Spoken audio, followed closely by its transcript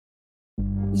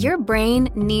Your brain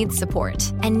needs support,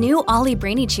 and new Ollie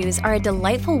Brainy Chews are a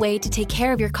delightful way to take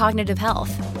care of your cognitive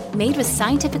health. Made with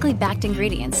scientifically backed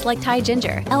ingredients like Thai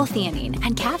ginger, L-theanine,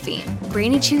 and caffeine,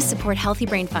 Brainy Chews support healthy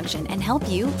brain function and help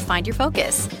you find your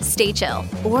focus, stay chill,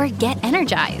 or get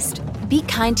energized. Be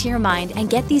kind to your mind and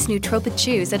get these nootropic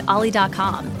chews at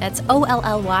ollie.com. That's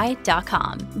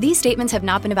OLLY.com. These statements have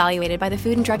not been evaluated by the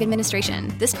Food and Drug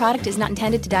Administration. This product is not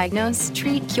intended to diagnose,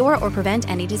 treat, cure, or prevent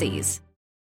any disease.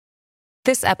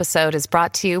 This episode is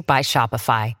brought to you by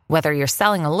Shopify. Whether you're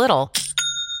selling a little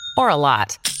or a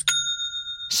lot,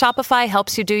 Shopify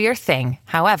helps you do your thing,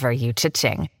 however you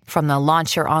cha-ching. From the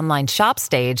launch your online shop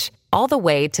stage, all the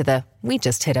way to the we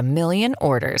just hit 1 million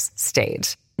orders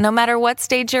stage. No matter what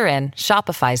stage you're in,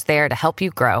 Shopify's there to help you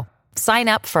grow. Sign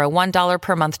up for a $1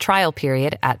 per month trial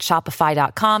period at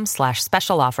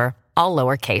shopify.com/special offer, all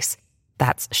lowercase.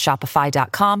 That's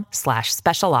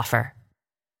shopify.com/special offer.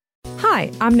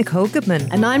 Hi, I'm Nicole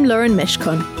Goodman. And I'm Lauren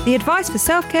Mishkon. The advice for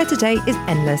self-care today is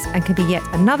endless and can be yet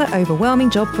another overwhelming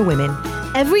job for women.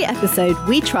 Every episode,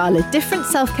 we trial a different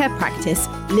self-care practice,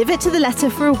 live it to the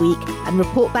letter for a week, and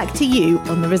report back to you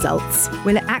on the results.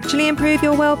 Will it actually improve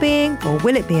your well-being, or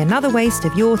will it be another waste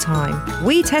of your time?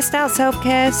 We test out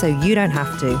self-care so you don't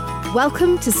have to.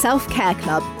 Welcome to Self-Care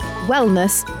Club.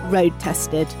 Wellness road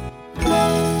tested.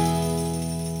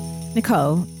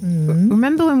 Nicole,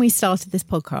 remember when we started this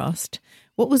podcast,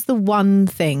 what was the one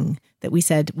thing that we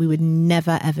said we would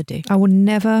never, ever do? I will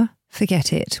never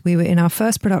forget it. We were in our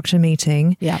first production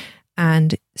meeting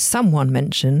and someone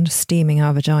mentioned steaming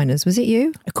our vaginas. Was it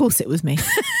you? Of course it was me.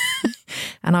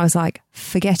 And I was like,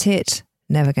 forget it,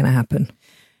 never going to happen.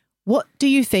 What do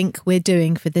you think we're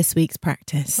doing for this week's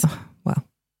practice? Oh, well,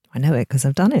 I know it because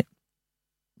I've done it.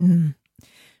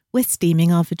 We're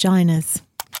steaming our vaginas.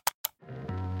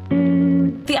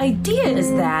 The idea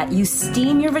is that you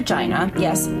steam your vagina.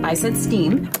 Yes, I said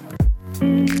steam.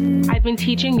 I've been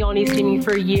teaching yoni steaming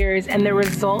for years, and the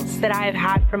results that I have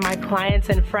had from my clients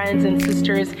and friends and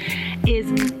sisters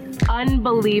is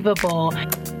unbelievable.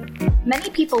 Many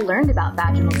people learned about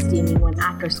vaginal steaming when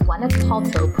actress Gwyneth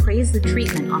Paltrow praised the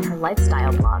treatment on her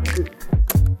lifestyle blog, Goop.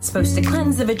 It's supposed to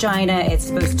cleanse the vagina. It's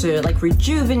supposed to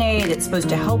rejuvenate. It's supposed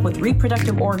to help with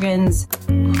reproductive organs.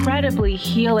 Incredibly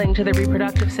healing to the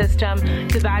reproductive system,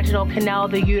 the vaginal canal,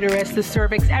 the uterus, the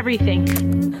cervix, everything.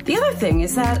 The other thing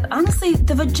is that, honestly,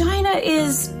 the vagina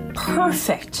is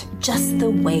perfect just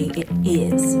the way it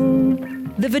is.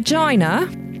 The vagina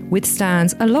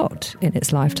withstands a lot in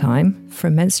its lifetime,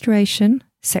 from menstruation,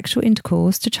 sexual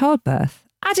intercourse to childbirth.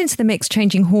 Add into the mix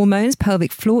changing hormones,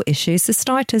 pelvic floor issues,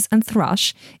 cystitis and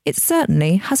thrush, it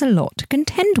certainly has a lot to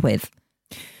contend with.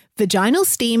 Vaginal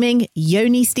steaming,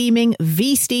 yoni steaming,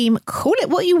 V-steam, call it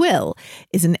what you will,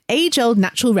 is an age-old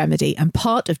natural remedy and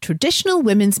part of traditional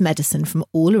women's medicine from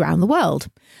all around the world.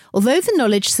 Although the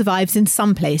knowledge survives in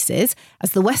some places,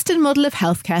 as the Western model of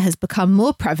healthcare has become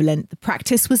more prevalent, the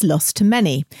practice was lost to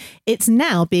many. It's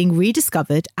now being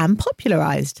rediscovered and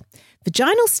popularised.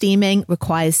 Vaginal steaming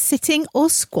requires sitting or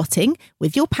squatting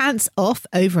with your pants off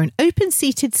over an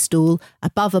open-seated stool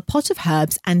above a pot of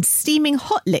herbs and steaming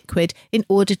hot liquid in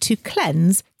order to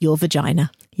cleanse your vagina.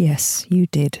 Yes, you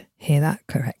did hear that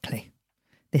correctly.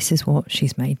 This is what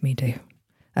she's made me do.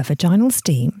 A vaginal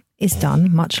steam is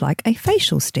done much like a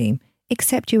facial steam,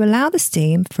 except you allow the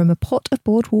steam from a pot of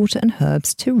boiled water and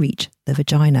herbs to reach the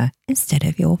vagina instead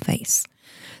of your face.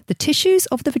 The tissues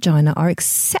of the vagina are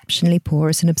exceptionally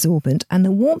porous and absorbent, and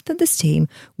the warmth of the steam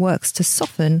works to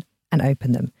soften and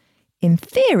open them. In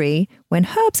theory, when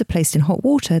herbs are placed in hot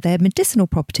water, their medicinal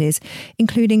properties,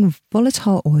 including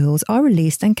volatile oils, are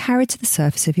released and carried to the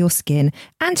surface of your skin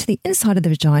and to the inside of the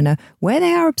vagina, where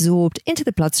they are absorbed into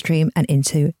the bloodstream and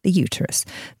into the uterus.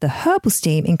 The herbal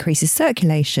steam increases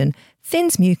circulation,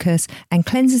 thins mucus, and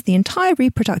cleanses the entire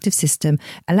reproductive system,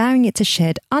 allowing it to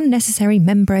shed unnecessary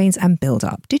membranes and build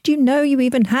up. Did you know you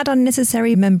even had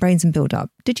unnecessary membranes and build up?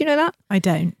 Did you know that? I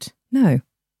don't. No.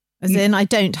 As in, I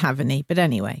don't have any, but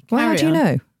anyway. Well, how do you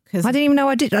know? I didn't even know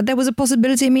I did. There was a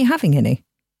possibility of me having any.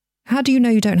 How do you know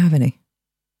you don't have any?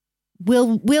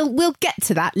 We'll get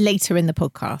to that later in the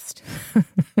podcast.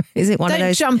 Is it one of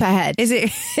those? Don't jump ahead. Is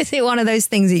it one of those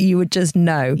things that you would just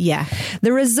know? Yeah.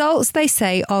 The results, they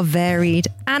say, are varied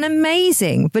and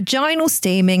amazing. Vaginal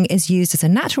steaming is used as a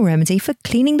natural remedy for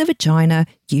cleaning the vagina,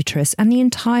 uterus, and the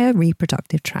entire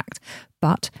reproductive tract.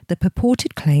 But the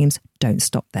purported claims don't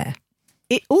stop there.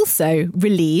 It also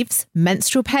relieves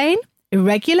menstrual pain,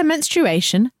 irregular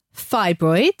menstruation,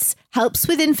 fibroids, helps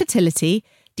with infertility,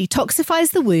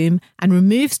 detoxifies the womb, and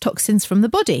removes toxins from the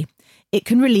body. It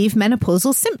can relieve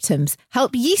menopausal symptoms,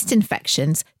 help yeast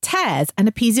infections, tears, and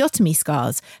episiotomy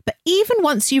scars. But even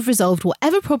once you've resolved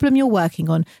whatever problem you're working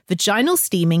on, vaginal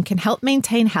steaming can help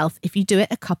maintain health if you do it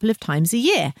a couple of times a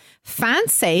year.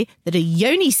 Fans say that a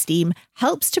yoni steam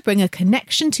helps to bring a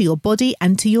connection to your body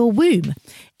and to your womb.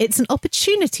 It's an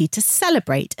opportunity to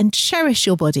celebrate and cherish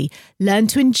your body, learn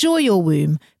to enjoy your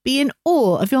womb, be in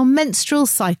awe of your menstrual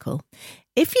cycle.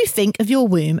 If you think of your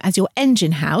womb as your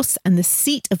engine house and the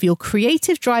seat of your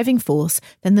creative driving force,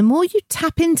 then the more you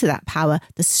tap into that power,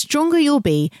 the stronger you'll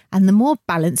be and the more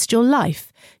balanced your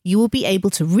life. You will be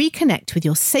able to reconnect with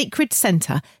your sacred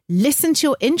center, listen to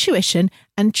your intuition,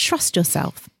 and trust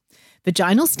yourself.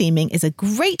 Vaginal steaming is a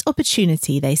great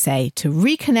opportunity, they say, to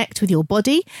reconnect with your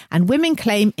body, and women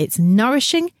claim it's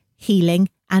nourishing, healing,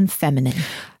 and feminine.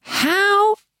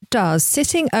 How does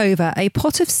sitting over a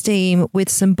pot of steam with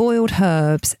some boiled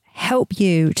herbs help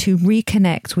you to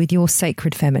reconnect with your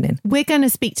sacred feminine? We're going to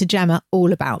speak to Gemma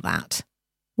all about that.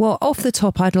 Well, off the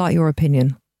top, I'd like your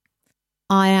opinion.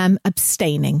 I am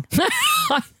abstaining.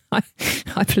 I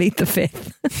plead the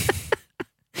fifth.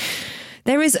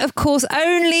 There is, of course,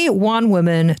 only one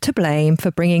woman to blame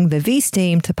for bringing the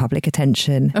V-steam to public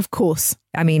attention. Of course.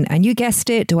 I mean, and you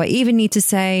guessed it, do I even need to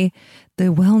say the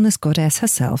wellness goddess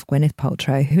herself, Gwyneth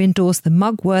Paltrow, who endorsed the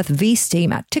Mugworth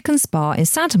V-steam at Tickon Spa in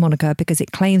Santa Monica because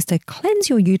it claims to cleanse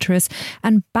your uterus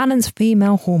and balance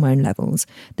female hormone levels.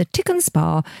 The Tickon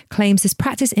Spa claims this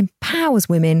practice empowers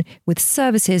women with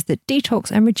services that detox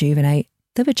and rejuvenate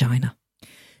the vagina.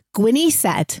 Gwynny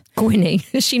said. Gwynny.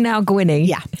 Is she now Gwynny?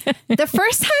 Yeah. The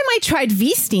first time I tried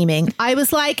V-steaming, I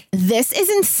was like, this is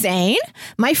insane.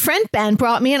 My friend Ben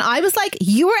brought me and I was like,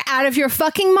 you are out of your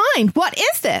fucking mind. What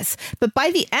is this? But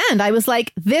by the end, I was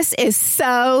like, this is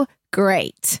so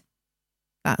great.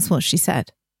 That's what she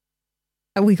said.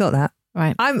 Oh, we got that.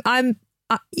 Right.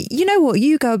 You know what?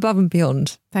 You go above and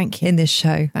beyond. Thank you. In this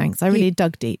show. Thanks. I really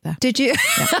dug deep there. Did you?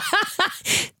 Yeah.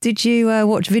 Did you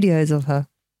watch videos of her?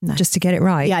 No. Just to get it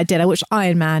right? Yeah, I did. I watched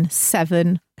Iron Man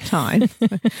 7 times.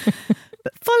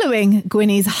 But following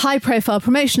Gwynny's high-profile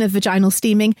promotion of vaginal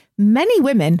steaming, many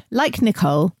women, like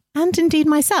Nicole, and indeed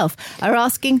myself, are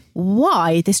asking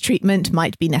why this treatment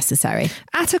might be necessary.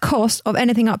 At a cost of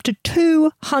anything up to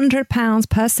 £200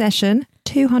 per session,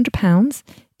 £200,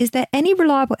 is there any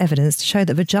reliable evidence to show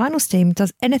that vaginal steam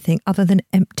does anything other than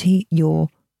empty your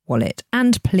wallet?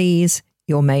 And please,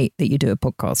 your mate that you do a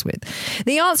podcast with.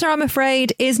 The answer, I'm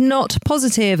afraid, is not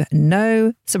positive.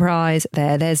 No surprise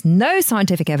there. There's no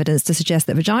scientific evidence to suggest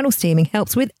that vaginal steaming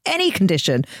helps with any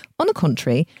condition. On the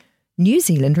contrary, New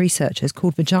Zealand researchers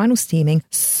called vaginal steaming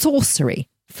sorcery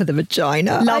for the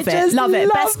vagina. Love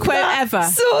it. Best quote ever.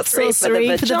 Sorcery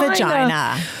for the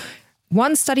vagina.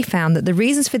 One study found that the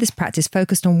reasons for this practice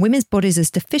focused on women's bodies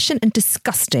as deficient and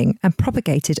disgusting and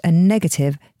propagated a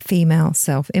negative female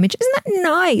self-image. Isn't that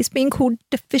nice, being called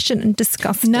deficient and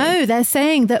disgusting? No, they're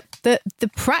saying that the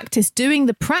practice, doing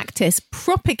the practice,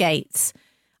 propagates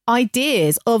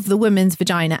ideas of the woman's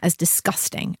vagina as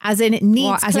disgusting, as in it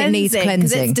needs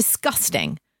cleansing. It's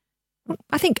disgusting.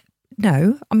 I think...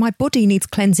 No, my body needs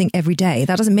cleansing every day.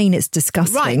 That doesn't mean it's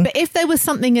disgusting. Right, but if there was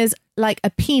something as like a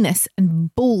penis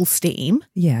and ball steam,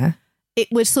 yeah, it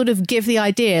would sort of give the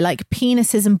idea like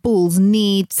penises and balls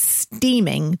need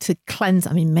steaming to cleanse.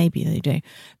 I mean, maybe they do,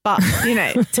 but you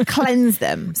know, to cleanse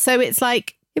them. So it's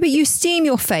like... Yeah, but you steam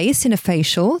your face in a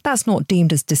facial. That's not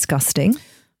deemed as disgusting.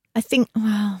 I think,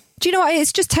 well... Do you know what?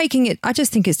 It's just taking it... I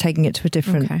just think it's taking it to a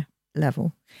different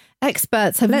level.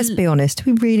 Experts have... Let's be honest.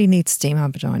 We really need to steam our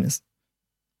vaginas.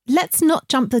 Let's not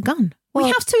jump the gun. Well, we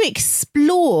have to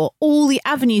explore all the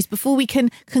avenues before we can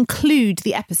conclude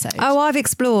the episode. Oh, I've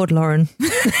explored, Lauren.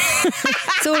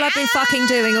 It's all I've been fucking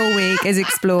doing all week is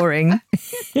exploring.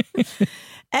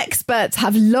 Experts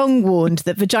have long warned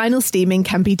that vaginal steaming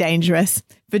can be dangerous.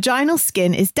 Vaginal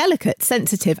skin is delicate,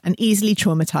 sensitive, and easily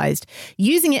traumatized.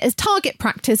 Using it as target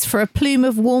practice for a plume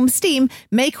of warm steam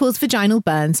may cause vaginal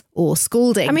burns or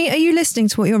scalding. I mean, are you listening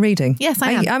to what you're reading? Yes,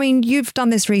 I am. I mean, you've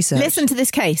done this research. Listen to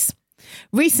this case.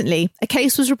 Recently, a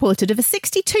case was reported of a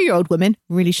 62-year-old woman,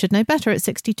 really should know better at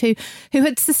 62, who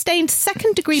had sustained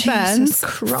second-degree burns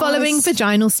following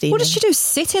vaginal steaming. What did she do,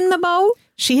 sit in the bowl?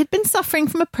 She had been suffering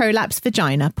from a prolapsed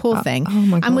vagina, poor thing,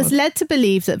 my God. And was led to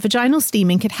believe that vaginal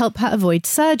steaming could help her avoid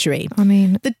surgery. I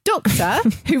mean... The doctor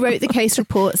who wrote the case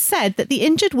report said that the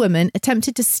injured woman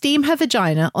attempted to steam her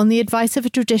vagina on the advice of a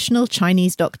traditional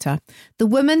Chinese doctor. The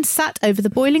woman sat over the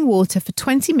boiling water for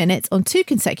 20 minutes on 2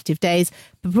 consecutive days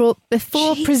before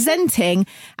presenting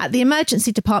at the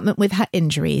emergency department with her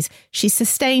injuries. She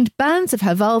sustained burns of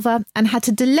her vulva and had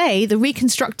to delay the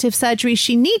reconstructive surgery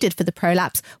she needed for the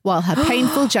prolapse while her painful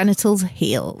painful genitals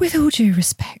heal. With all due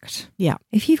respect, Yeah.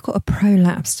 if you've got a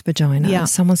prolapsed vagina Yeah. and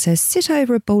someone says, sit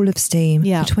over a bowl of steam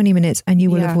Yeah. for 20 minutes and you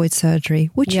will Yeah. avoid surgery,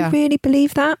 would you Yeah. really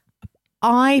believe that?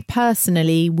 I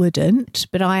personally wouldn't,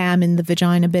 but I am in the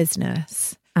vagina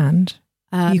business. And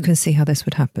you can see how this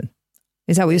would happen.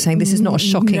 Is that what you're saying? This is not a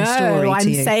shocking story to I'm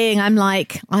you. saying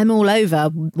I'm all over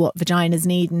what vaginas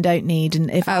need and don't need.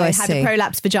 And if I had see. a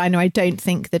prolapsed vagina, I don't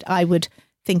think that I would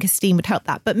think a steam would help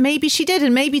that. But maybe she did,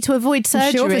 and maybe to avoid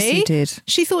surgery, She obviously did.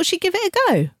 she thought she'd give it a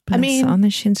go. Bless her, and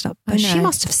then she ended up. I But she know.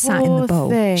 must have sat in the Poor bowl.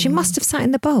 thing. She must have sat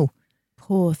in the bowl.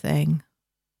 Poor thing.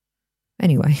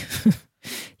 Anyway,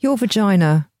 your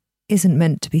vagina isn't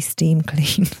meant to be steam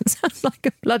clean. Sounds like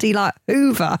a bloody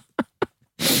Hoover.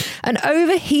 An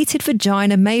overheated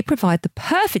vagina may provide the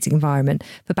perfect environment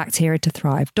for bacteria to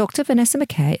thrive. Dr. Vanessa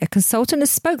McKay, a consultant and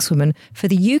spokeswoman for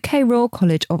the UK Royal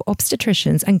College of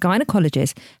Obstetricians and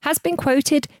Gynecologists, has been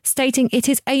quoted stating it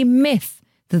is a myth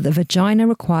that the vagina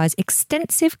requires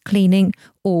extensive cleaning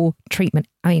or treatment.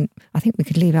 I think we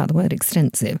could leave out the word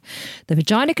extensive. The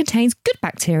vagina contains good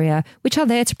bacteria, which are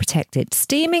there to protect it.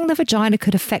 Steaming the vagina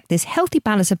could affect this healthy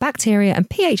balance of bacteria and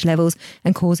pH levels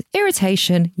and cause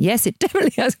irritation. Yes, it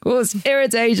definitely has caused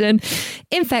irritation,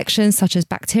 infections such as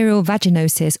bacterial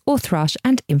vaginosis or thrush,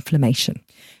 and inflammation.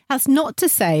 That's not to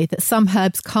say that some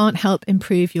herbs can't help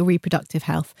improve your reproductive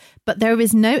health, but there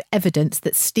is no evidence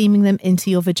that steaming them into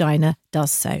your vagina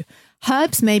does so.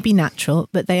 Herbs may be natural,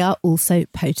 but they are also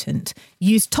potent.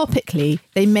 Used topically,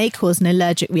 they may cause an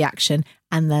allergic reaction,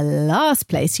 and the last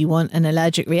place you want an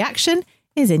allergic reaction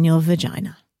is in your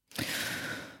vagina.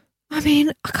 I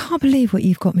mean, I can't believe what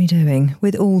you've got me doing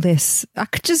with all this. I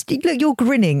could just, look, you're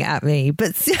grinning at me,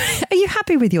 but are you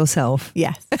happy with yourself?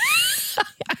 Yes.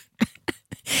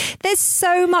 There's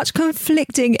so much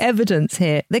conflicting evidence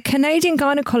here. The Canadian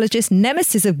gynecologist,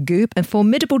 nemesis of goop and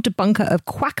formidable debunker of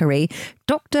quackery,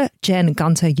 Dr. Jen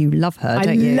Gunter, you love her,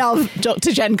 don't you? I love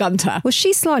Dr. Jen Gunter. Well,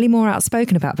 she's slightly more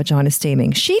outspoken about vagina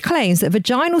steaming. She claims that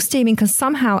vaginal steaming can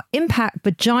somehow impact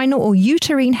vaginal or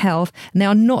uterine health, and they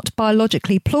are not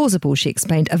biologically plausible, she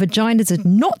explained. A vagina does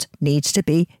not need to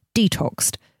be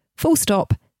detoxed. Full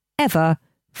stop. Ever.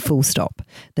 Full stop.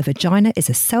 The vagina is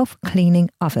a self-cleaning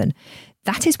oven.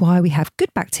 That is why we have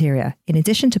good bacteria. In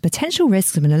addition to potential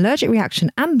risks of an allergic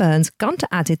reaction and burns, Gunter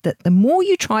added that the more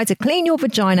you try to clean your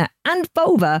vagina and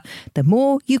vulva, the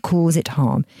more you cause it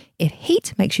harm. If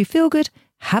heat makes you feel good,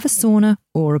 have a sauna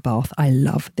or a bath. I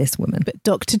love this woman. But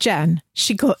Dr. Jen,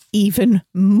 she got even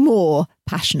more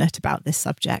passionate about this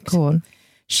subject. Go on.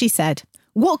 She said,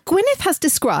 what Gwyneth has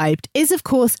described is, of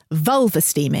course, vulva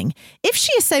steaming. If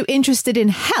she is so interested in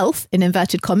health, in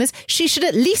inverted commas, she should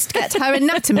at least get her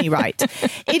anatomy right.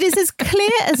 It is as clear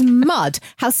as mud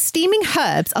how steaming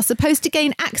herbs are supposed to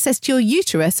gain access to your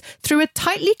uterus through a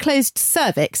tightly closed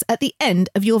cervix at the end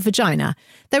of your vagina.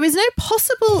 There is no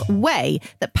possible way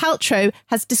that Paltrow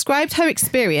has described her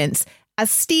experience as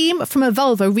steam from a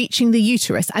vulva reaching the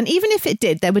uterus, and even if it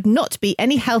did, there would not be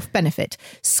any health benefit.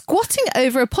 Squatting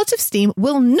over a pot of steam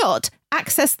will not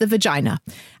access the vagina.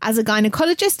 As a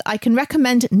gynecologist, I can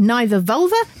recommend neither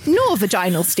vulva nor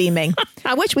vaginal steaming.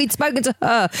 I wish we'd spoken to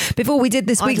her before we did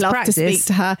this week's I'd love practice. to speak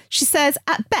to her. She says,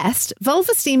 at best,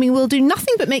 vulva steaming will do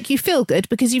nothing but make you feel good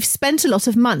because you've spent a lot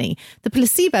of money. The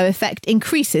placebo effect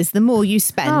increases the more you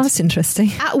spend. Oh, that's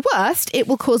interesting. At worst, it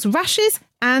will cause rashes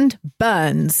and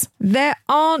burns. There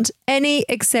aren't any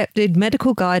accepted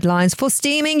medical guidelines for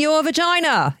steaming your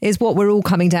vagina, is what we're all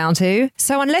coming down to.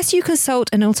 So unless you consult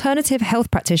an alternative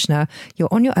health practitioner, you're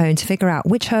on your own to figure out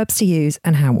which herbs to use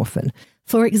and how often.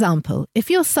 For example, if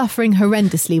you're suffering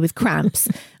horrendously with cramps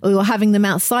or you're having them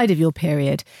outside of your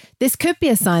period, this could be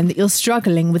a sign that you're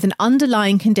struggling with an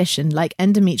underlying condition like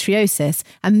endometriosis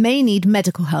and may need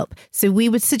medical help. So we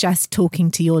would suggest talking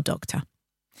to your doctor.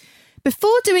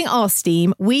 Before doing our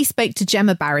steam, we spoke to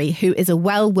Gemma Barry, who is a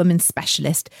well woman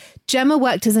specialist. Gemma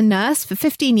worked as a nurse for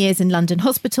 15 years in London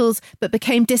hospitals, but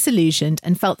became disillusioned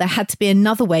and felt there had to be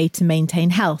another way to maintain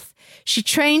health. She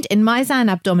trained in Mizan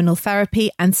abdominal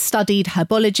therapy and studied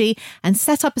herbology and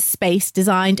set up a space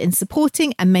designed in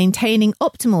supporting and maintaining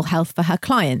optimal health for her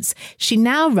clients. She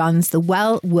now runs the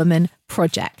Well Woman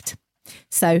Project.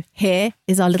 So here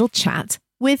is our little chat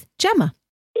with Gemma.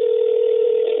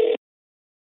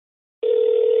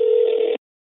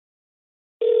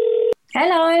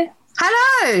 Hello.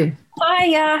 Hello.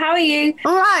 Hiya, how are you?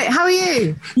 All right, how are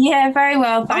you? Yeah, very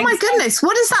well, thanks. Oh my goodness,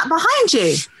 what is that behind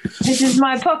you? This is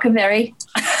my apothecary.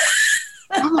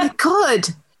 Oh my God,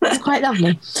 that's quite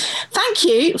lovely. Thank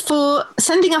you for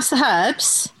sending us the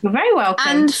herbs. You're very welcome.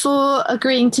 And for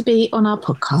agreeing to be on our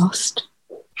podcast.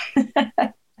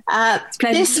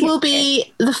 This will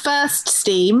be the first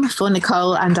steam for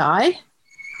Nicole and I.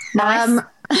 Nice.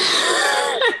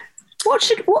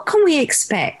 What can we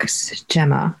expect,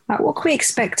 Gemma? Like, what can we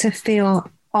expect to feel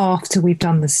after we've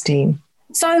done the steam?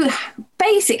 So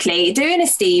basically, doing a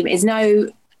steam is no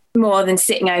more than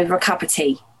sitting over a cup of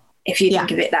tea, if you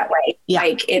think of it that way. Yeah.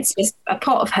 Like, it's just a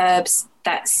pot of herbs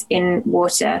that's in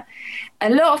water. A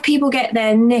lot of people get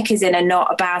their knickers in a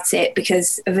knot about it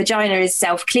because a vagina is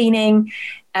self-cleaning,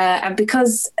 and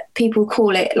because people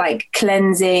call it like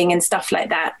cleansing and stuff like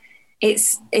that,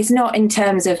 it's not in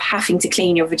terms of having to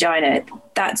clean your vagina.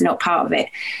 That's not part of it.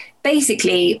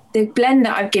 Basically, the blend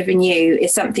that I've given you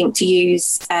is something to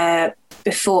use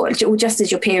before, or just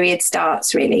as your period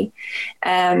starts, really.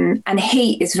 And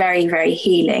heat is very, very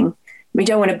healing. We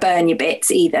don't want to burn your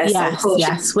bits either.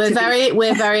 Yes, we're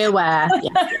very aware.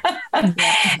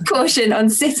 Caution on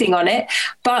sitting on it,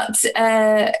 but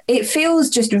it feels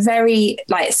just very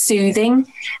like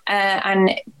soothing,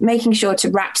 and making sure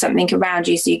to wrap something around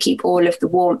you so you keep all of the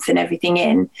warmth and everything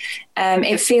in.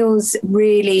 It feels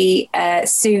really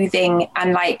soothing,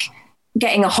 and like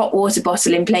getting a hot water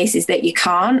bottle in places that you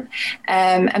can't.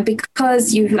 And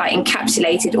because you've like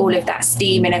encapsulated all of that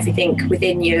steam and everything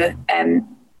within your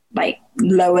like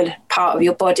lower part of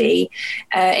your body,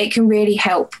 it can really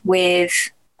help with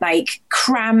like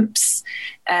cramps,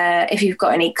 if you've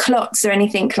got any clots or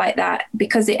anything like that,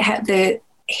 because the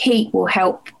heat will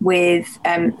help with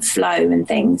flow and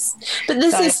things. But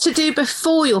this is to do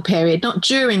before your period, not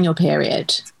during your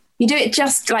period. You do it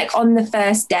just like on the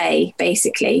first day,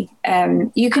 basically.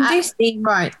 You can do steam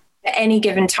at any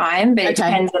given time, but it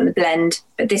depends on the blend.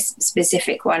 But this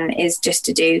specific one is just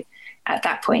to do at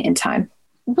that point in time.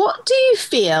 What do you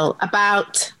feel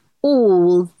about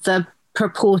all the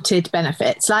purported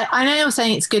benefits? Like, I know you're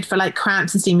saying it's good for like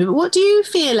cramps and steaming, but what do you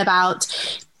feel about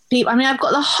people? I mean, I've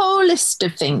got the whole list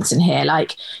of things in here,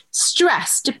 like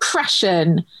stress,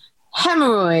 depression,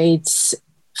 hemorrhoids,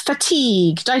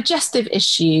 fatigue, digestive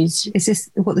issues. Is this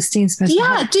what the steam's supposed to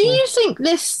help do you think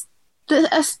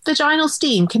a vaginal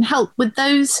steam can help with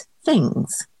those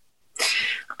things?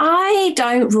 I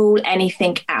don't rule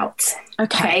anything out.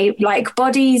 Okay. Like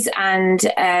bodies and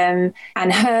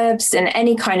herbs and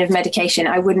any kind of medication,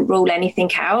 I wouldn't rule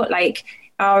anything out. Like,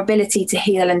 our ability to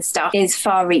heal and stuff is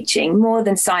far reaching, more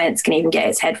than science can even get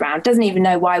its head around. Doesn't even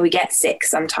know why we get sick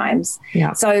sometimes.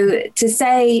 Yeah. So to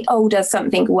say, does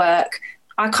something work?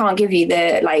 I can't give you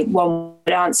the like one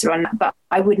answer on that, but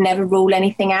I would never rule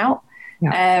anything out.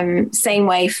 Yeah. Same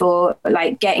way for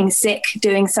like getting sick,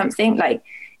 doing something like,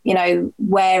 you know,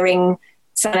 wearing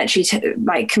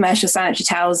commercial sanitary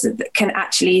towels that can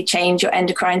actually change your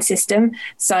endocrine system.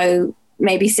 So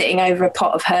maybe sitting over a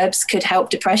pot of herbs could help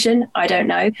depression. I don't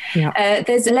know. Yeah.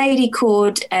 There's a lady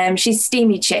called, she's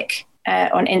Steamy Chick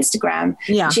on Instagram.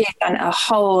 Yeah. She has done a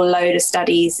whole load of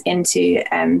studies into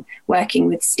working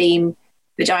with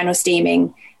vaginal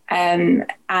steaming.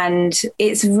 And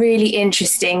it's really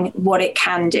interesting what it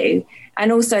can do.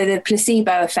 And also the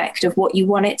placebo effect of what you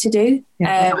want it to do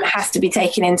has to be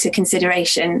taken into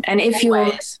consideration. And if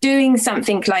you're doing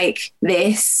something like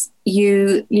this,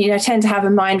 you tend to have a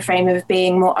mind frame of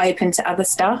being more open to other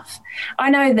stuff. I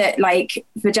know that like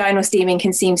vaginal steaming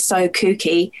can seem so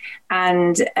kooky,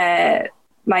 and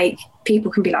like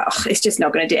people can be like, it's just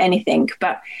not going to do anything.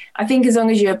 But I think as long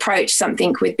as you approach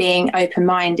something with being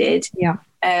open-minded,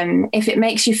 if it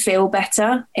makes you feel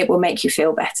better, it will make you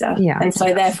feel better. Yeah. And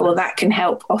so therefore that can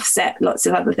help offset lots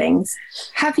of other things.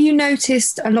 Have you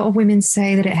noticed a lot of women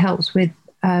say that it helps with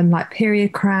like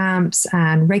period cramps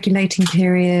and regulating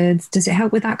periods? Does it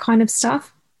help with that kind of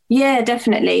stuff? Yeah,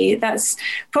 definitely. That's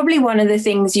probably one of the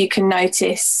things you can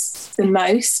notice the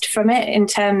most from it, in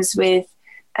terms with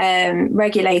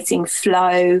regulating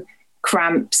flow,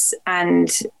 cramps,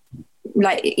 and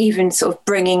like even sort of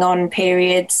bringing on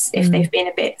periods if they've been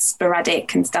a bit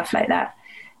sporadic and stuff like that.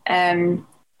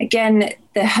 Again,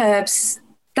 the herbs,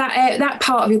 that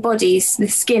part of your body, the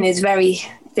skin is very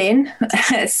thin.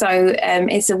 So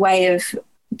it's a way of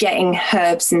getting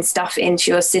herbs and stuff into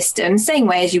your system, same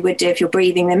way as you would do if you're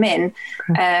breathing them in.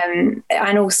 And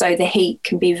also the heat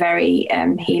can be very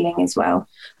healing as well.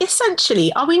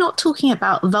 Essentially, are we not talking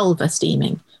about vulva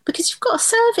steaming? Because you've got a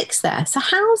cervix there. So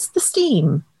how's the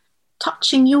steam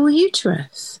touching your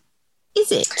uterus?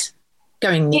 Is it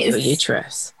going near your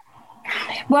uterus?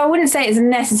 Well, I wouldn't say it's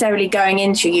necessarily going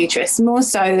into your uterus, more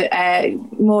so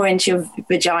more into your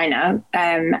vagina.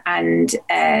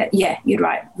 You're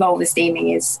right. Vulva steaming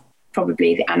is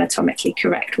probably the anatomically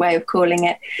correct way of calling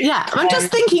it. Yeah, I'm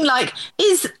just thinking, like,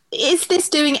 is this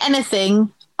doing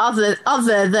anything other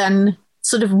than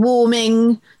sort of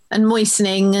warming and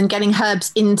moistening and getting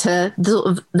herbs into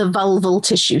the vulval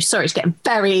tissue. Sorry, it's getting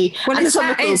very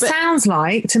anatomical. It sounds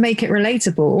like, to make it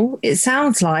relatable, it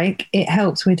sounds like it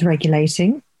helps with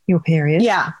regulating your period.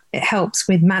 Yeah. It helps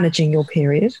with managing your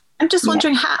period. I'm just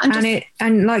wondering how...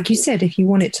 And like you said, if you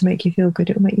want it to make you feel good,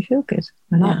 it will make you feel good.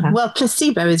 I like that. Well,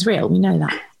 placebo is real. We know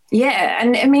that. Yeah.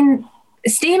 And I mean,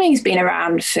 steaming's been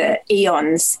around for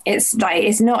eons.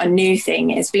 It's not a new thing.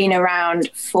 It's been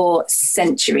around for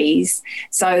centuries.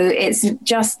 So it's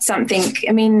just something,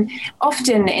 I mean,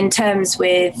 often in terms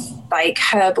with like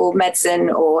herbal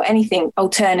medicine or anything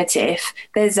alternative,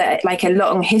 there's a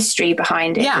long history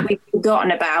behind it that we've forgotten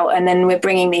about. And then we're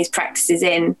bringing these practices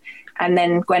in. And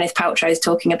then Gwyneth Paltrow is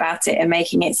talking about it and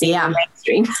making it seem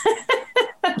mainstream.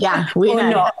 We or know.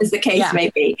 Not, as the case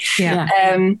may be.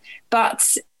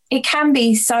 But it can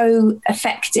be so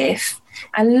effective.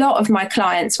 A lot of my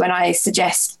clients, when I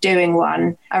suggest doing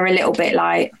one, are a little bit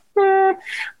like,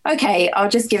 okay, I'll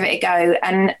just give it a go.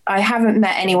 And I haven't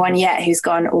met anyone yet who's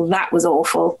gone, oh, that was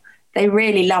awful. They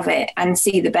really love it and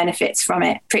see the benefits from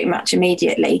it pretty much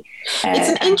immediately. It's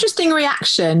an interesting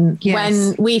reaction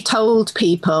when we've told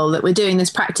people that we're doing this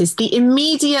practice. The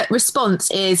immediate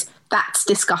response is, that's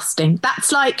disgusting.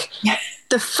 That's like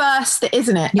the first,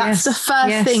 isn't it? That's the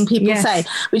first thing people say,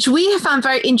 which we have found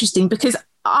very interesting, because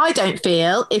I don't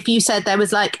feel if you said there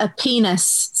was like a penis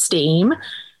steam,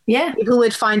 people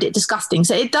would find it disgusting.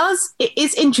 So it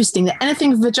is interesting that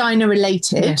anything vagina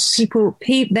related, people,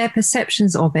 their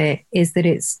perceptions of it is that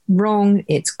it's wrong,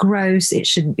 it's gross, it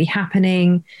shouldn't be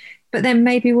happening. But then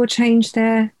maybe we'll change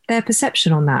their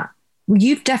perception on that.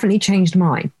 You've definitely changed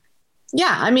mine.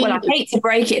 Yeah, I mean, well, I hate to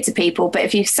break it to people, but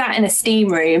if you've sat in a steam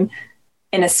room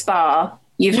in a spa,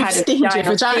 you've had a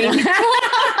vagina.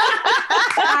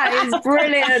 That is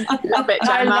brilliant. Love it,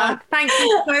 Gemma. Thank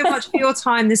you so much for your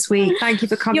time this week. Thank you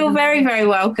for coming. You're very, very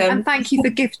welcome. And thank you for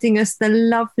gifting us the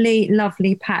lovely,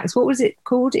 lovely packs. What was it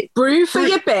called? Brew for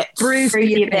your bits. Brew for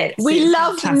your bits. We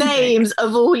love the names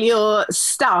of all your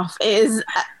stuff. It is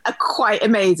quite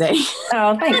amazing.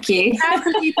 Oh, thank you. How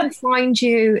can people find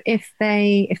you if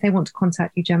they want to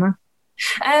contact you, Gemma?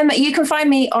 You can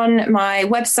find me on my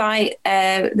website,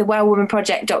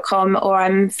 thewellwomanproject.com, or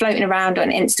I'm floating around on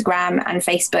Instagram and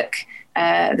Facebook,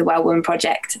 The Well Woman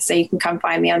Project. So you can come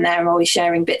find me on there. I'm always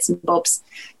sharing bits and bobs.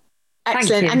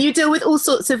 Excellent. And you deal with all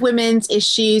sorts of women's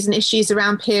issues and issues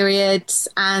around periods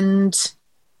and...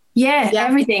 Yeah,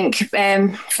 everything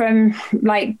from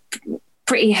like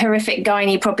pretty horrific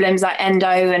gynae problems like endo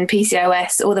and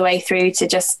PCOS all the way through to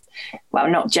just, well,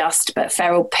 not just, but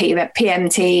feral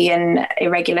PMT and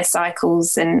irregular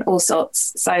cycles and all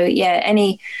sorts. So yeah,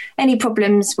 any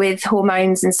problems with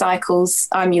hormones and cycles,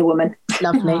 I'm your woman.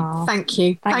 Lovely. Thank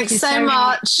you. Thanks so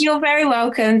much. You're very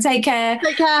welcome. Take care.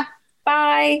 Take care.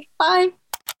 Bye. Bye.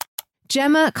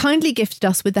 Gemma kindly gifted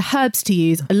us with the herbs to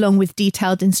use along with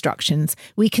detailed instructions.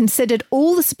 We considered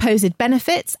all the supposed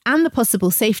benefits and the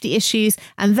possible safety issues,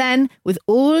 and then, with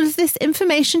all of this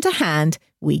information to hand,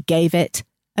 we gave it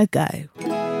a go.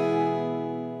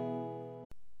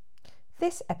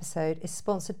 This episode is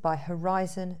sponsored by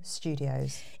Horizon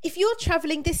Studios. If you're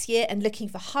travelling this year and looking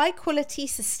for high quality,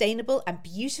 sustainable and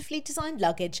beautifully designed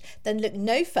luggage, then look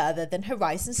no further than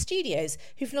Horizon Studios,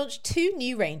 who've launched 2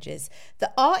 new ranges.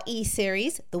 The RE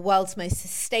series, the world's most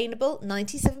sustainable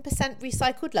 97%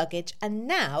 recycled luggage, and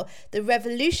now the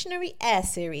revolutionary Air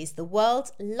series, the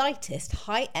world's lightest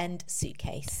high-end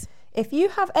suitcase. If you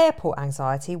have airport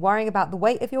anxiety, worrying about the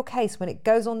weight of your case when it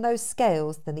goes on those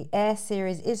scales, then the Air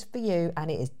series is for you,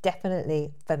 and it is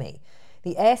definitely for me.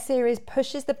 The Air series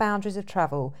pushes the boundaries of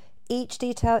travel. Each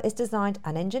detail is designed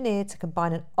and engineered to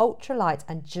combine an ultralight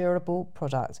and durable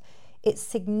product. It's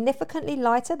significantly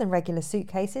lighter than regular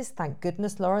suitcases, thank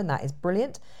goodness, Lauren, that is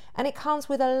brilliant. And it comes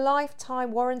with a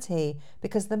lifetime warranty,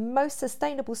 because the most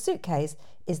sustainable suitcase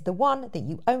is the one that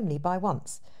you only buy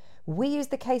once. We used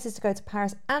the cases to go to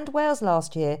Paris and Wales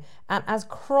last year, and as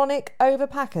chronic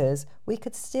overpackers, we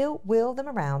could still wheel them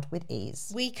around with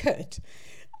ease. We could.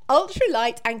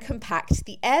 Ultralight and compact,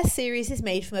 the Air series is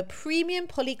made from a premium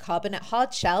polycarbonate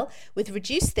hard shell with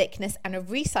reduced thickness and a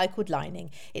recycled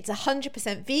lining. It's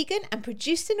 100% vegan and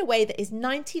produced in a way that is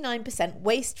 99%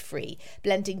 waste-free,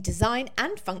 blending design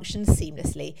and function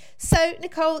seamlessly. So,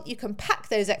 Nicole, you can pack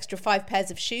those extra 5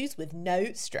 pairs of shoes with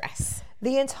no stress.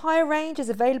 The entire range is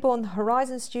available on the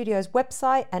Horizon Studios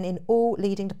website and in all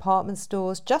leading department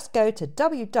stores. Just go to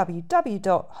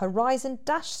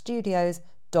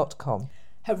www.horizon-studios.com.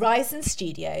 Horizon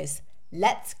Studios.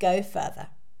 Let's go further.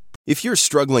 If you're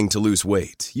struggling to lose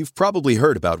weight, you've probably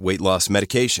heard about weight loss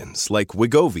medications like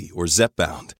Wegovy or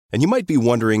Zepbound, and you might be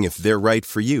wondering if they're right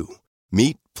for you.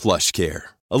 Meet PlushCare,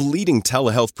 a leading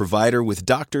telehealth provider with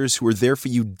doctors who are there for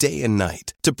you day and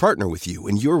night to partner with you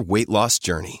in your weight loss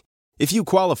journey. If you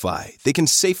qualify, they can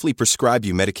safely prescribe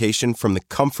you medication from the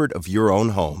comfort of your own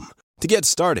home. To get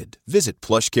started, visit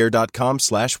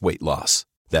plushcare.com/weight-loss.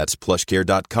 That's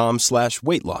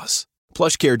plushcare.com/weight-loss.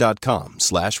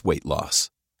 plushcare.com/weight-loss.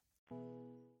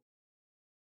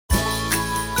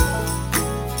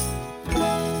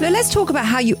 Now let's talk about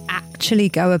how you actually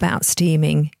go about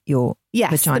steaming your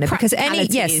vagina. Because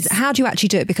how do you actually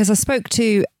do it? Because I spoke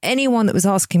to anyone that was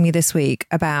asking me this week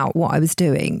about what I was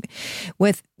doing.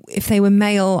 If they were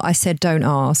male, I said don't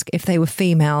ask. If they were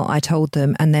female, I told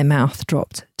them, and their mouth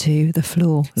dropped to the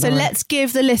floor. So let's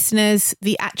give the listeners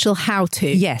the actual how-to.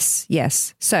 Yes.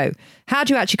 So how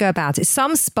do you actually go about it?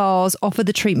 Some spas offer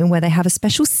the treatment where they have a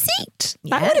special seat. Yes.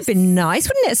 That would have been nice,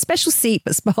 wouldn't it? A special seat,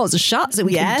 but spas are shut, so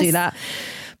we can do that.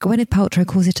 Gwyneth Paltrow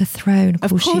calls it a throne.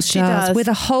 Of course she does. With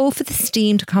a hole for the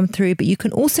steam to come through, but you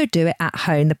can also do it at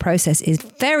home. The process is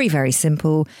very, very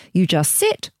simple. You just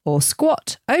sit or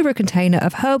squat over a container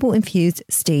of herbal infused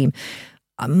steam.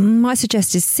 My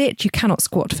suggestion is sit. You cannot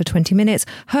squat for 20 minutes.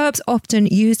 Herbs often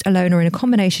used alone or in a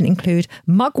combination include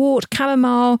mugwort,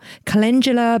 chamomile,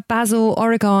 calendula, basil,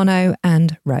 oregano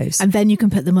and rose. And then you can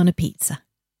put them on a pizza.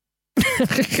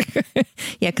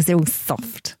 Yeah, because they're all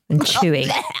soft and chewy.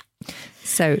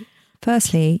 So,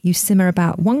 firstly, you simmer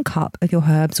about 1 cup of your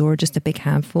herbs or just a big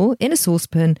handful in a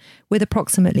saucepan with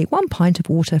approximately 1 pint of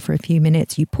water for a few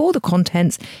minutes. You pour the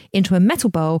contents into a metal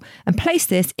bowl and place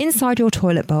this inside your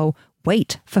toilet bowl.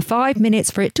 Wait for 5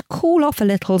 minutes for it to cool off a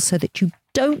little so that you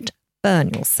don't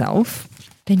burn yourself.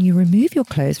 Then you remove your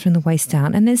clothes from the waist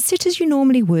down and then sit as you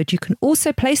normally would. You can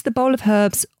also place the bowl of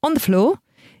herbs on the floor.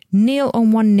 Kneel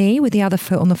on one knee with the other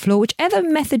foot on the floor. Whichever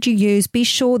method you use, be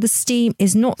sure the steam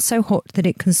is not so hot that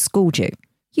it can scald you.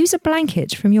 Use a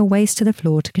blanket from your waist to the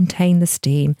floor to contain the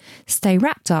steam. Stay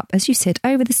wrapped up as you sit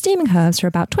over the steaming herbs for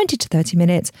about 20 to 30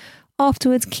 minutes.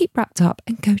 Afterwards, keep wrapped up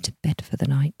and go to bed for the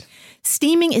night.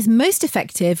 Steaming is most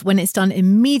effective when it's done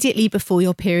immediately before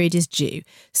your period is due.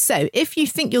 So if you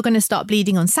think you're going to start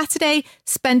bleeding on Saturday,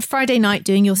 spend Friday night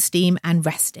doing your steam and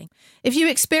resting. If you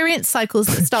experience cycles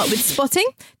that start with spotting,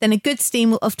 then a good steam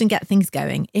will often get things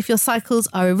going. If your cycles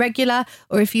are irregular,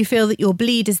 or if you feel that your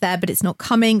bleed is there but it's not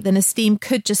coming, then a steam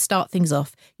could just start things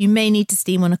off. You may need to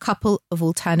steam on a couple of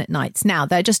alternate nights. Now,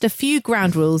 there are just a few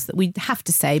ground rules that we have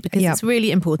to say because it's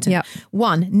really important.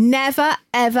 1, never,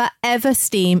 ever, ever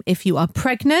steam if you are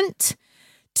pregnant.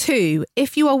 2,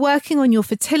 if you are working on your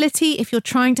fertility, if you're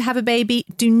trying to have a baby,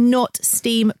 do not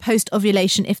steam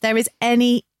post-ovulation if there is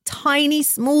any tiny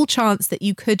small chance that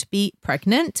you could be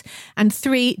pregnant. And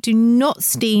 3, do not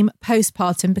steam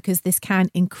postpartum because this can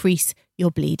increase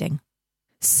your bleeding.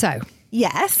 So,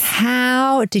 yes.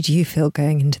 How did you feel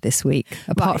going into this week,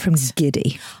 apart from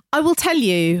giddy? I will tell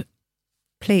you.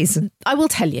 Please. I will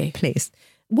tell you. Please.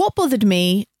 What bothered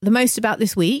me the most about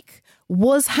this week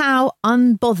was how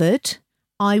unbothered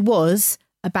I was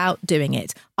about doing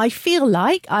it. I feel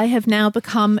like I have now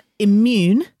become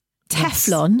immune,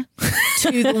 Teflon,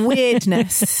 to the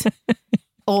weirdness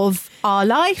of our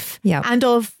life and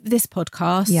of this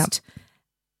podcast.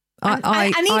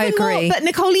 I agree. But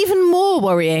Nicole, even more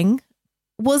worrying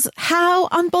was how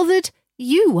unbothered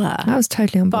you were. I was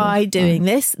totally unbothered by doing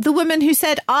this. The woman who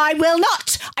said, I will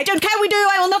not. I don't care we do.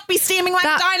 I will not be steaming my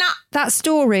vagina. That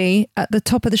story at the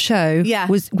top of the show,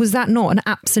 was that not an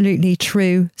absolutely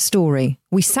true story?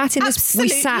 We sat in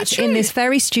this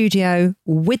very studio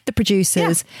with the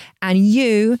producers, and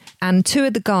you and 2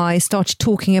 of the guys started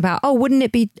talking about, wouldn't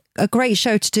it be a great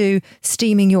show to do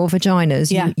steaming your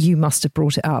vaginas? You must have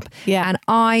brought it up. And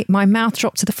my mouth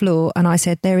dropped to the floor and I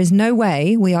said, there is no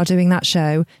way we are doing that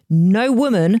show. No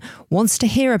woman wants to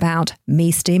hear about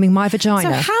me steaming my vagina.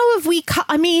 So how have we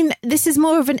I mean, this is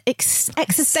more of an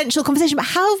existential conversation, but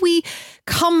how have we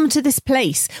come to this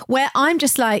place where I'm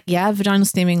just like, vaginal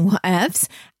steaming, whatevs,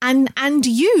 and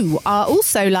you are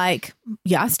also like,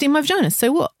 I steam my vagina,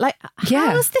 so what? Like,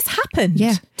 how has this happened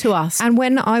to us? And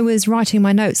when I was writing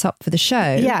my notes up for the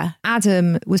show,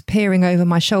 Adam was peering over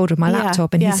my shoulder of my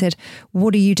laptop and he said,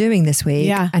 what are you doing this week?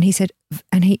 And he said,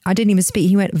 I didn't even speak,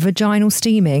 he went, vaginal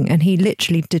steaming, and he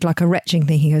literally did like a retching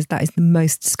thing. He goes, that is the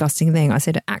most disgusting thing. I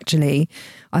said, actually,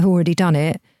 I've already done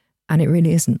it and it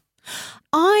really isn't.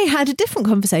 I had a different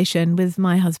conversation with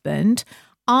my husband.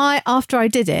 After I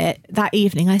did it that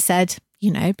evening, I said,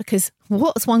 because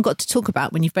what's one got to talk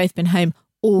about when you've both been home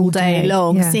all day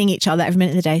long, seeing each other every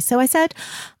minute of the day? So I said,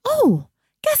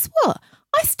 guess what?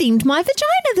 I steamed my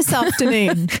vagina this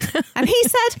afternoon. And he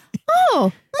said,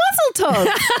 mazel tov.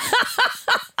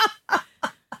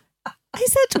 I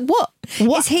said, what?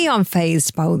 Is he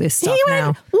unfazed by all this stuff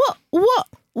now? What?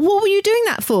 what were you doing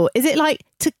that for? Is it like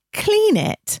to clean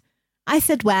it? I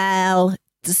said, well,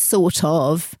 sort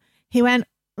of. He went,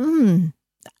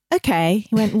 okay.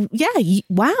 He went, yeah,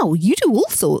 wow, you do all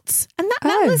sorts. And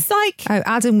that was like... Oh,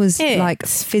 Adam was like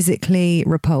physically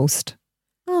repulsed.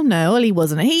 Oh, no, well, he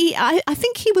wasn't. I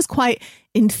think he was quite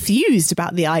enthused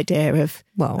about the idea of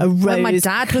a rose. When my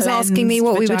dad was asking me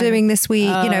what we were doing this week,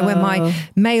 when my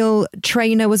male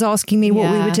trainer was asking me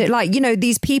what we were doing, like,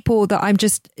 these people that I'm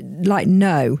just like,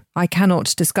 no, I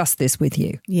cannot discuss this with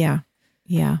you. Yeah.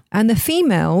 Yeah. And the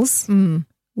females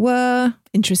were...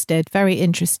 interested, very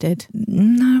interested.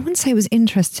 No, I wouldn't say was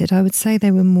interested. I would say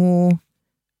they were more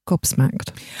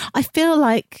gobsmacked. I feel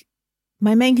like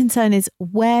my main concern is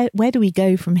where do we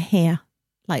go from here?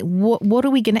 Like, what are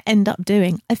we going to end up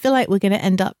doing? I feel like we're going to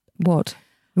end up... What?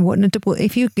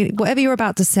 If you whatever you're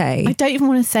about to say... I don't even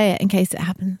want to say it in case it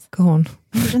happens. Go on.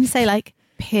 I'm going to say, like,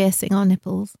 piercing our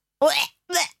nipples.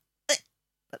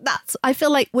 I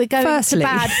feel like we're going to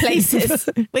bad places.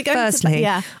 We're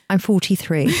going I'm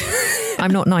 43.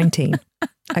 I'm not 19.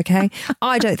 Okay?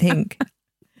 I don't think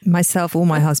myself or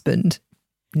my husband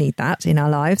need that in our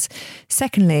lives.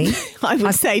 Secondly... I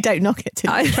would say don't knock it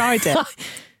till you've tried it.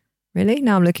 Really?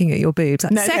 Now I'm looking at your boobs.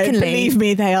 No, secondly, believe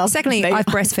me, they are. Secondly, I've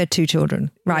breastfed 2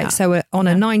 children. Right. Yeah. So on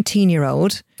a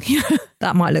 19-year-old,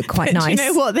 that might look quite nice. Do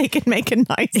you know what? They can make a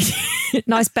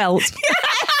nice belt.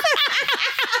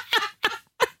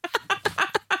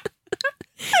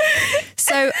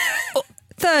 So,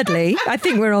 thirdly, I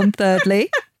think we're on thirdly.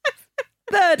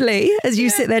 Thirdly, as you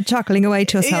sit there chuckling away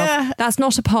to yourself, that's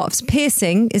not a part of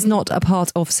piercing, is not a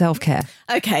part of self-care.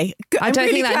 Okay. I don't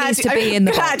think that needs to be in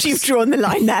the box. I'm glad you've drawn the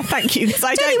line there. Thank you.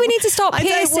 I don't think we need to stop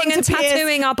piercing and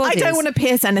tattooing our bodies. I don't want to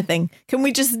pierce anything. Can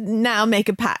we just now make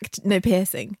a pact? No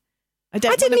piercing. I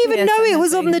didn't even know it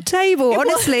was on the table.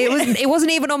 Honestly, it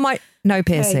wasn't even on my... No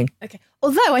piercing. Okay.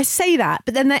 Although I say that,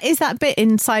 but then there is that bit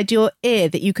inside your ear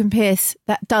that you can pierce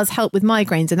that does help with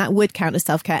migraines, and that would count as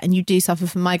self-care, and you do suffer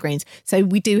from migraines. So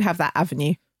we do have that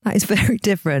avenue. That is very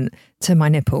different to my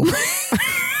nipple.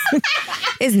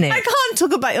 Isn't it? I can't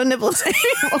talk about your nipples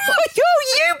anymore.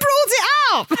 You brought it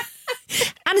up.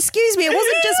 And excuse me, it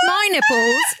wasn't just my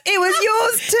nipples, it was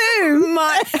yours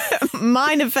too.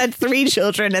 Mine have fed 3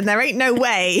 children and there ain't no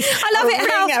way I love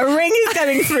a ring is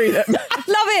going through them. I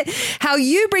love it how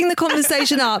you bring the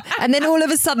conversation up and then all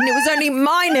of a sudden it was only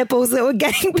my nipples that were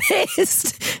getting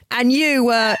pissed and you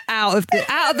were out of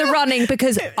the running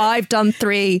because I've done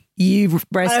 3, you've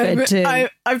breastfed 2.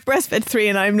 I've breastfed 3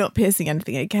 and I'm not piercing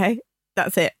anything, okay?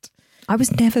 That's it. I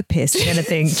was never piercing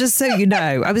anything, just so you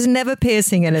know. I was never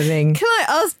piercing anything. Can I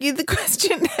ask you the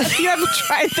question? Have you ever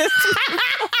tried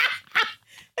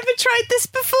this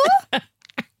before?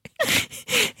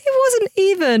 It wasn't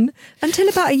even until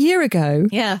about a year ago.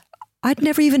 Yeah. I'd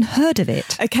never even heard of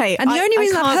it. Okay. And the only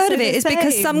reason I've heard of it is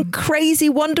because some crazy,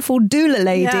 wonderful doula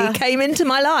lady came into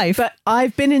my life. But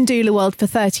I've been in doula world for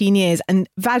 13 years and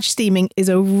vag steaming is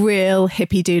a real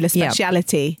hippie doula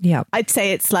speciality. Yeah. I'd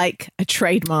say it's like a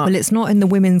trademark. Well, it's not in the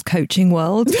women's coaching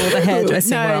world or the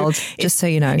hairdressing world, just so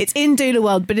you know. It's in doula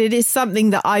world, but it is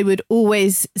something that I would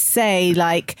always say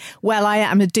like, well, I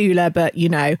am a doula, but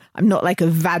I'm not like a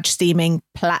vag steaming,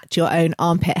 plait your own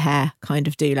armpit hair kind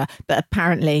of doula. But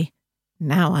apparently...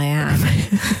 now I am.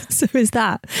 So is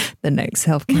that the next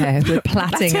self-care? We're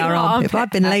plaiting our armpit. If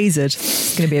I've been lasered,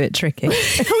 it's going to be a bit tricky. We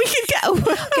could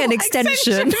get an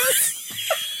extension.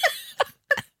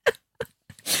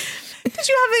 Did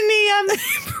you have any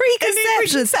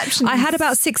preconceptions? I had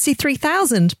about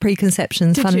 63,000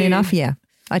 preconceptions, funnily enough. Yeah,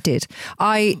 I did.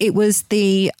 It was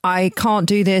I can't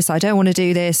do this. I don't want to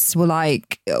do this. Well,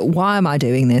 like, why am I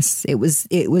doing this? It was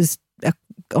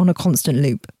on a constant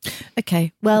loop.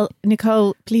 Okay, well,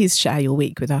 Nicole, please share your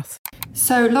week with us.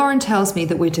 So Lauren tells me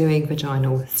that we're doing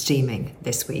vaginal steaming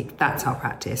this week. That's our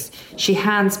practice. She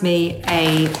hands me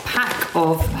a pack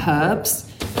of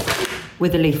herbs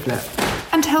with a leaflet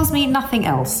and tells me nothing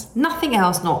else,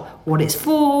 not what it's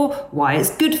for, why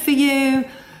it's good for you,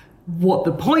 what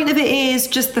the point of it is,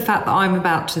 just the fact that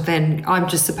I'm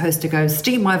just supposed to go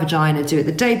steam my vagina, do it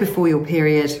the day before your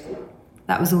period.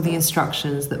 That was all the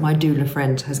instructions that my doula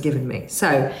friend has given me.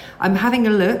 So I'm having a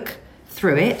look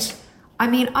through it. I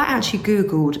mean, I actually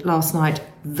Googled last night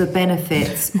the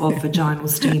benefits of vaginal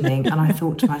steaming, and I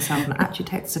thought to myself, and I actually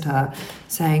texted her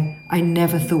saying, I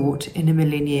never thought in a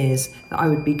million years that I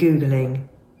would be Googling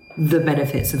the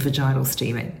benefits of vaginal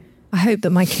steaming. I hope that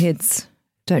my kids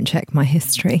don't check my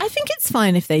history. I think it's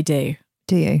fine if they do.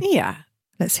 Do you? Yeah.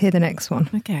 Let's hear the next one.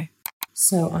 Okay.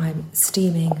 So I'm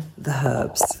steaming the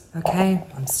herbs, okay?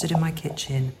 I'm stood in my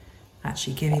kitchen,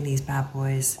 actually giving these bad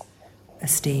boys a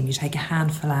steam. You take a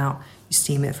handful out, you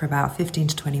steam it for about 15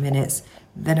 to 20 minutes,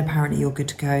 then apparently you're good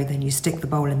to go. Then you stick the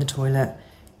bowl in the toilet,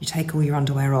 you take all your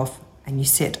underwear off, and you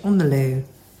sit on the loo.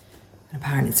 And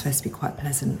apparently it's supposed to be quite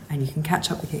pleasant, and you can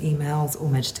catch up with your emails or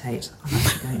meditate. I'm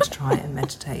actually going to try it and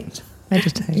meditate.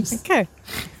 Meditate. Okay.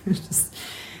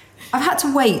 I've had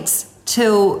to wait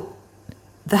till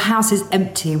the house is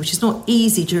empty, which is not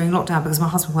easy during lockdown because my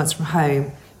husband works from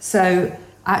home. So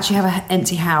I actually have an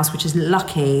empty house, which is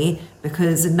lucky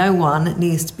because no one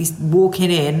needs to be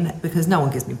walking in, because no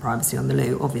one gives me privacy on the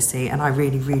loo, obviously, and I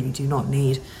really, really do not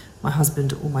need my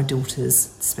husband or my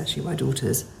daughters, especially my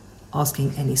daughters,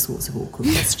 asking any sorts of awkward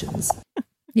questions.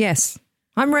 Yes.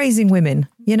 I'm raising women,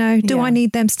 you know. Do I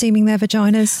need them steaming their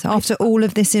vaginas after all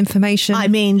of this information? I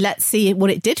mean, let's see what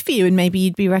it did for you, and maybe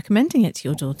you'd be recommending it to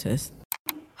your daughters.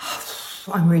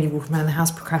 I'm really walking around the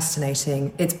house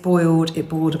procrastinating. It's boiled. It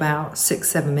boiled about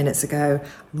 6-7 minutes ago. I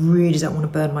really don't want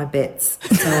to burn my bits,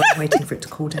 so I'm waiting for it to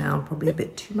cool down, probably a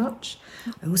bit too much.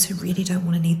 I also really don't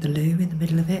want to need the loo in the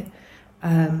middle of it.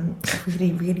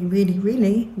 Really, really, really,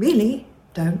 really, really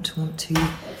don't want to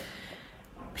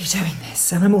be doing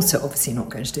this. And I'm also obviously not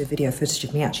going to do a video footage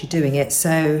of me actually doing it.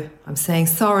 So I'm saying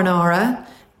sayonara,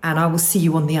 and I will see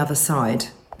you on the other side.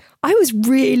 I was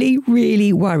really,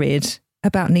 really worried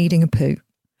about needing a poo.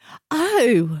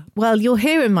 Oh, well, you'll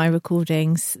hear in my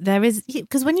recordings, there is,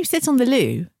 because when you sit on the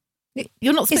loo,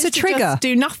 you're not supposed it's a trigger. To just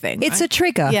do nothing. It's right? a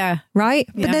trigger. Yeah. Right?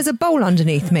 Yeah. But there's a bowl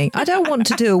underneath me. I don't want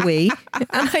to do a wee, and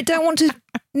I don't want to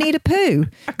need a poo,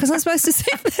 because I'm supposed to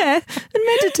sit there and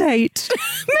meditate.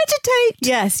 Meditate.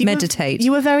 Yes. Meditate.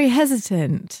 You were very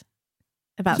hesitant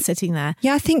about sitting there.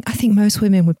 Yeah, I think most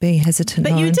women would be hesitant.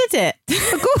 But Lauren. you did it.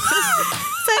 Of course.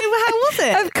 So how was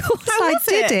it? Of course I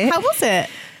did it. How was it?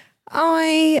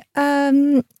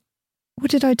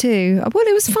 What did I do? Well,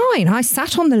 it was fine. I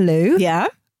sat on the loo. Yeah.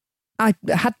 I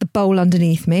had the bowl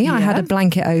underneath me. Yeah. I had a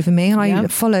blanket over me. I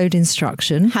followed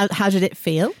instruction. How did it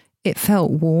feel? It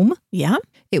felt warm. Yeah.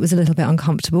 It was a little bit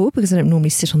uncomfortable because I don't normally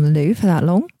sit on the loo for that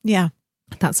long. Yeah.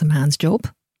 That's a man's job.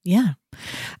 Yeah.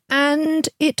 And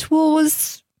it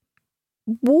was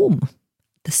warm.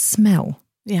 The smell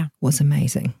was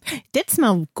amazing. It did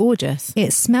smell gorgeous.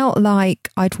 It smelled like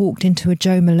I'd walked into a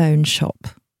Joe Malone shop.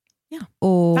 Yeah.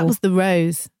 Or that was the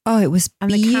rose. Oh, it was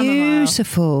and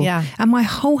beautiful. The yeah. And my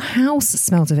whole house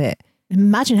smelled of it.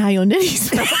 Imagine how your niddy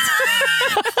smelled.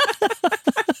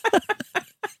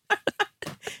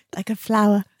 Like a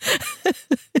flower.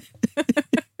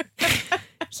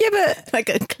 Yeah, but like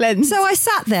a cleansed. So I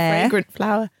sat there. Fragrant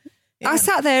flower. Yeah. I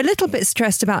sat there a little bit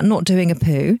stressed about not doing a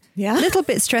poo. Yeah. A little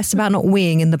bit stressed about not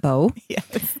weeing in the bowl.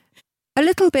 Yes. A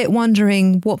little bit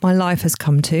wondering what my life has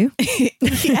come to.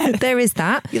 Yeah. There is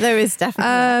that. There is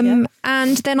definitely.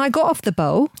 And then I got off the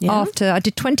bowl after I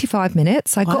did 25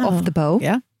 minutes. I got off the bowl.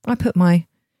 Yeah. I put my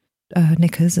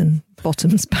knickers and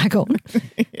bottoms back on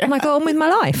and I got on with my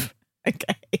life.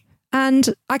 Okay. And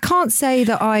I can't say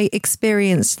that I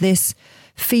experienced this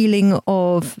feeling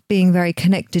of being very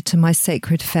connected to my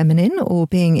sacred feminine or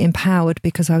being empowered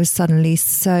because I was suddenly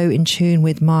so in tune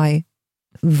with my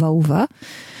vulva.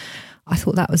 I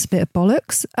thought that was a bit of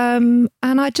bollocks. And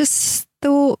I just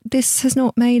thought this has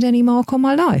not made any mark on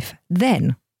my life.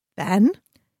 Then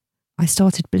I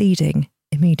started bleeding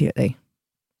immediately.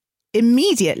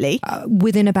 Immediately?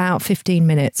 Within about 15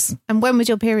 minutes. And when was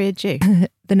your period due?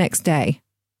 The next day.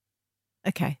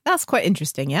 Okay, that's quite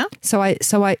interesting, yeah? So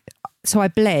I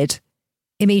bled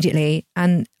immediately.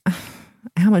 And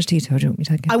how much detail do you want me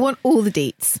to take? I want all the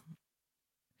deets.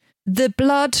 The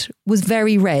blood was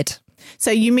very red.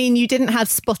 So you mean you didn't have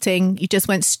spotting? You just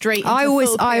went straight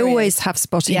into I always have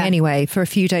spotting anyway for a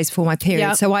few days before my period.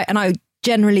 Yeah. So I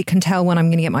generally can tell when I'm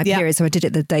going to get my period. So I did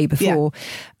it the day before.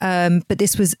 Yeah. But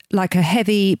this was like a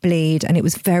heavy bleed and it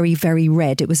was very, very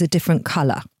red. It was a different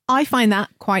colour. I find that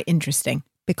quite interesting.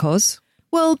 Because?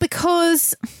 Well,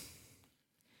 because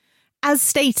as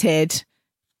stated,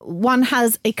 one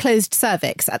has a closed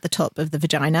cervix at the top of the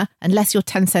vagina, unless you're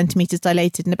 10 centimetres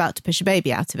dilated and about to push a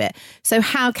baby out of it. So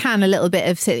how can a little bit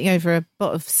of sitting over a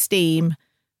pot of steam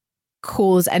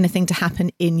cause anything to happen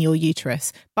in your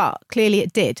uterus? But clearly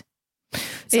it did.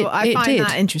 So I find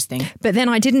that interesting. But then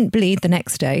I didn't bleed the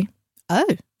next day.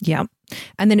 Oh. Yeah.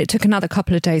 And then it took another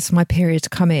couple of days for my period to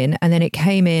come in. And then it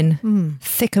came in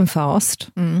thick and fast.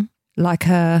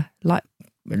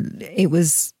 It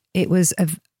was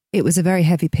a very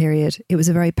heavy period. It was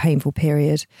a very painful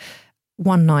period.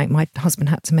 One night, my husband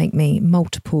had to make me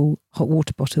multiple hot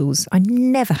water bottles. I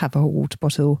never have a hot water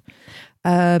bottle.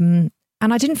 And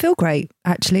I didn't feel great,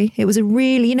 actually. It was a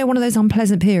really, one of those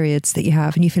unpleasant periods that you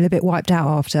have and you feel a bit wiped out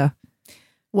after.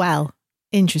 Well,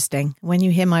 interesting. When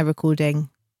you hear my recording,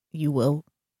 you will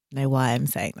know why I'm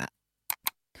saying that.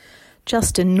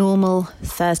 Just a normal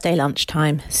Thursday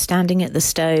lunchtime, standing at the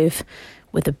stove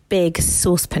with a big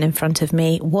saucepan in front of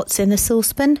me. What's in the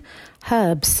saucepan?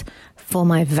 Herbs for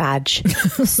my vag,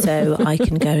 so I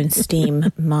can go and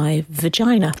steam my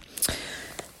vagina.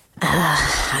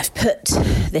 I've put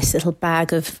this little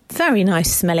bag of very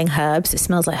nice smelling herbs, it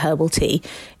smells like herbal tea,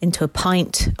 into a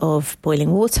pint of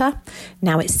boiling water.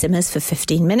 Now it simmers for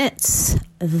 15 minutes.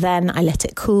 Then I let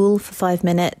it cool for 5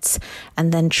 minutes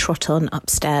and then trot on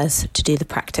upstairs to do the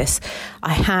practice.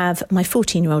 I have my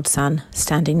 14-year-old son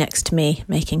standing next to me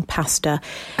making pasta.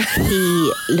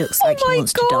 He looks like he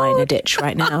wants to die in a ditch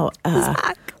right now.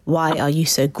 Why are you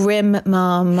so grim,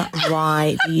 Mum?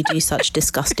 Why do you do such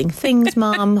disgusting things,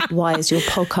 Mum? Why is your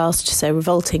podcast so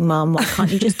revolting, Mum? Why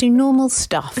can't you just do normal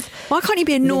stuff? Why can't you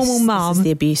be a normal mum? This is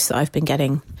the abuse that I've been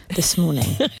getting this morning.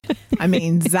 I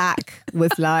mean, Zach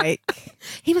was like...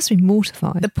 He must be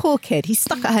mortified. The poor kid. He's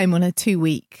stuck at home on a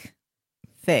 2-week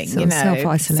thing,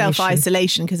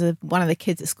 self-isolation because one of the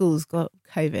kids at school's got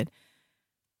COVID.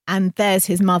 And there's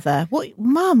his mother.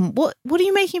 Mum, what are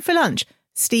you making for lunch?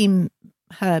 Steam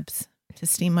herbs to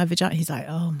steam my vagina. He's like,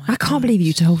 oh my I can't believe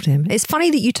you told him. It's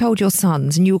funny that you told your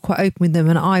sons and you were quite open with them,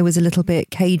 and I was a little bit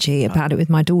cagey about it with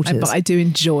my daughters. But I do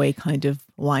enjoy kind of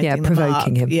winding them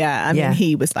provoking up. him. Yeah, I mean,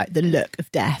 he was like the look of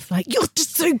death. Like, you're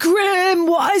just so grim.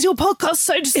 Why is your podcast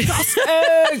so disgusting?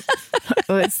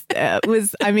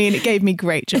 it gave me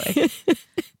great joy.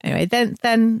 Anyway,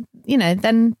 then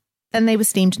they were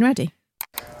steamed and ready.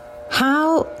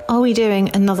 How are we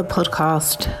doing another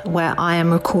podcast where I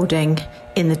am recording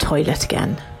in the toilet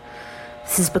again?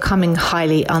 This is becoming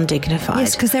highly undignified.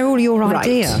 Yes, because they're all your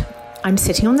idea. I'm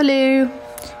sitting on the loo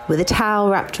with a towel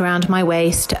wrapped around my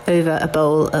waist over a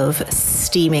bowl of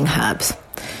steaming herbs.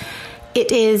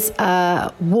 It is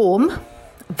warm,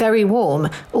 very warm,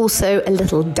 also a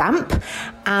little damp.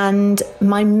 And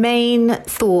my main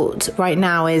thought right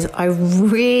now is I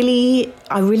really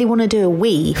want to do a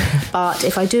wee. But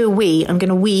if I do a wee, I'm going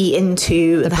to wee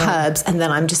into the herbs and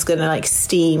then I'm just going to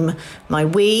steam my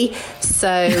wee. So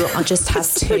I'll just have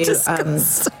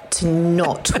to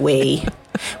not wee,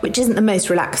 which isn't the most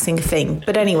relaxing thing.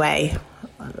 But anyway,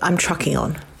 I'm trucking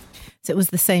on. So it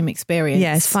was the same experience.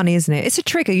 Yeah, it's funny, isn't it? It's a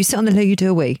trigger. You sit on the loo, you do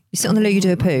a wee. You sit on the loo, you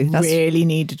do a poo. That's really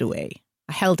needed a wee.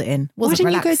 I held it in. Why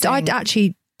didn't you go? I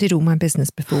actually did all my business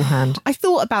beforehand. I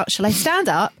thought about, shall I stand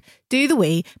up, do the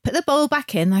wee, put the bowl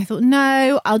back in? I thought,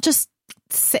 no, I'll just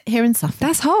sit here and suffer.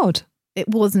 That's hard. It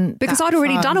wasn't because I'd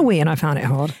already done a wee and I found it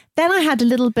hard. Then I had a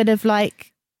little bit of a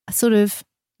sort of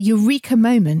eureka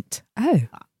moment. Oh,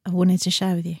 I wanted to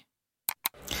share with you.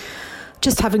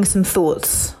 Just having some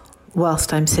thoughts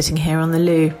whilst I'm sitting here on the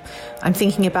loo. I'm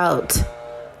thinking about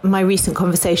my recent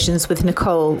conversations with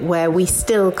Nicole, where we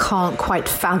still can't quite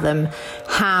fathom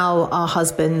how our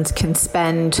husbands can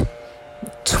spend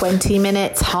 20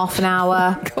 minutes, half an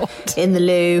hour in the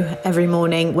loo every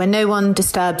morning when no one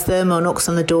disturbs them or knocks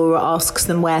on the door or asks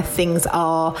them where things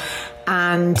are.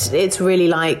 And it's really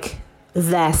like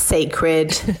their sacred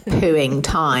pooing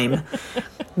time.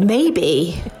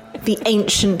 Maybe the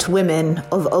ancient women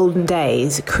of olden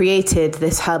days created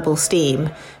this herbal steam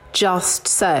just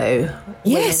so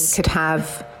women could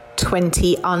have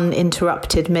 20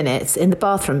 uninterrupted minutes in the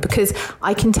bathroom. Because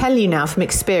I can tell you now from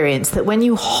experience that when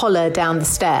you holler down the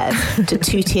stairs to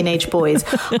 2 teenage boys,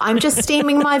 I'm just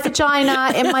steaming my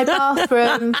vagina in my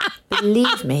bathroom,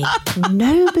 believe me,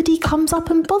 nobody comes up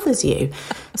and bothers you.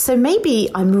 So maybe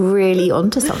I'm really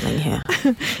onto something here.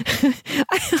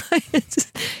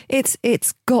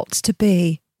 It's got to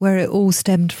be where it all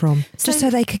stemmed from, just so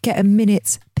they could get a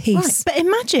minute's peace. Right, but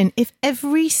imagine if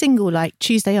every single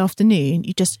Tuesday afternoon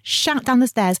you just shout down the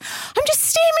stairs, I'm just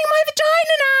steaming my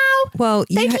vagina now. Well,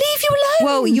 they'd leave you alone.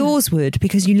 Well, yours would,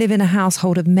 because you live in a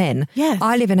household of men. Yes.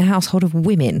 I live in a household of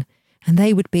women, and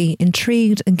they would be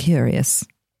intrigued and curious.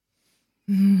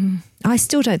 I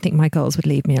still don't think my girls would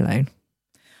leave me alone.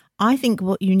 I think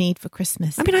what you need for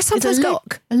Christmas I sometimes is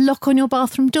a lock on your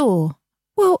bathroom door.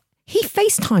 Well, he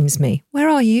FaceTimes me. Where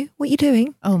are you? What are you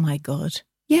doing? Oh my God.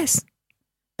 Yes.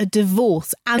 A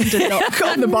divorce and a lock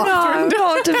on the bathroom door.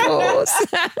 No, not divorce.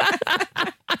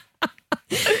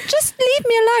 Just leave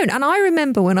me alone. And I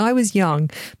remember when I was young,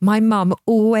 my mum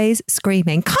always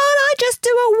screaming, can't I just do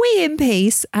a wee in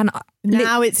peace? And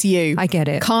now it's you. I get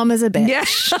it. Calm as a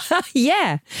bitch.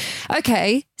 Yeah.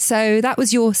 Okay. So that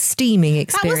was your steaming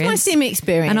experience. That was my steaming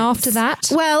experience. And after that?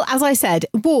 Well, as I said,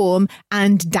 warm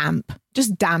and damp.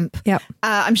 Just damp. Yep.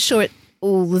 I'm sure it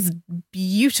all was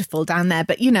beautiful down there,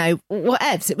 but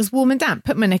whatevs. It was warm and damp.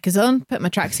 Put my knickers on, put my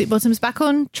tracksuit bottoms back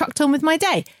on, trucked on with my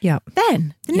day. Yep.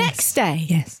 Then the next day,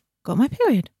 yes, got my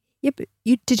period. Yeah, but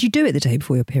did you do it the day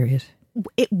before your period?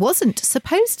 It wasn't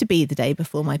supposed to be the day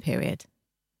before my period.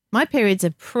 My periods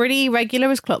are pretty regular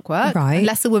as clockwork. Right.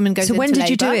 Unless a woman goes into So when did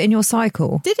you do labour. it in your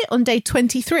cycle? Did it on day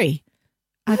 23.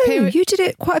 You did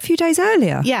it quite a few days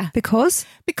earlier. Yeah. Because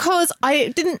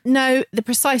I didn't know the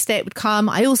precise day it would come.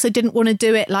 I also didn't want to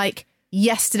do it like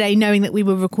yesterday, knowing that we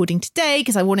were recording today,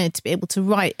 because I wanted to be able to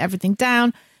write everything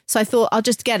down. So I thought I'll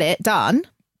just get it done.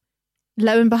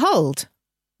 Lo and behold,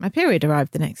 my period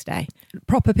arrived the next day.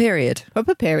 proper period.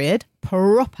 Proper period.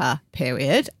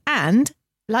 And,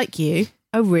 like you,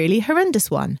 a really horrendous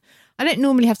one. I don't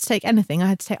normally have to take anything. I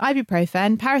had to take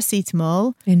ibuprofen,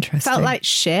 paracetamol. Interesting. Felt like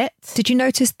shit. Did you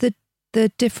notice the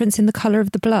difference in the colour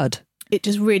of the blood? It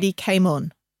just really came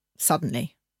on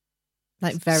suddenly.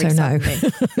 Like very So no.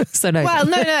 suddenly. So no. Well,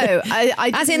 no.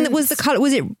 I As in, was the colour?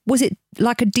 Was it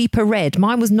like a deeper red?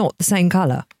 Mine was not the same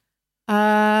colour.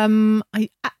 I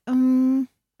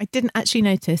didn't actually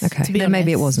notice. Okay, to be then honest.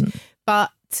 maybe it wasn't.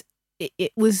 But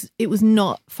it was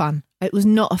not fun. It was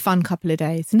not a fun couple of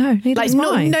days. No, neither was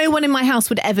mine. No one in my house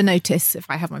would ever notice if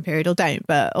I have my period or don't.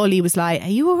 But Ollie was like, "Are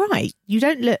you all right? You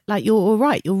don't look like you're all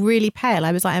right. You're really pale."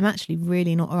 I was like, "I'm actually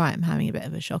really not all right. I'm having a bit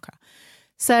of a shocker."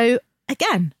 So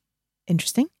again,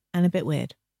 interesting and a bit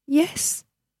weird. Yes.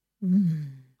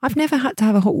 I've never had to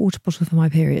have a hot water bottle for my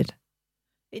period.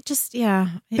 It just, yeah.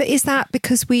 But is that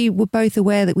because we were both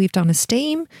aware that we've done a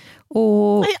steam,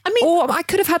 or or I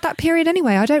could have had that period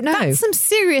anyway? I don't know. That's some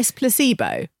serious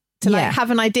placebo to like have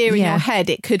an idea in your head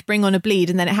it could bring on a bleed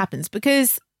and then it happens,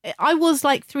 because I was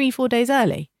like 3-4 days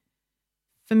early.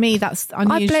 For me, that's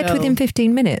unusual. I bled within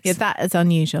 15 minutes. Yeah, that is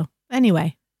unusual.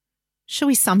 Anyway, shall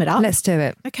we sum it up? Let's do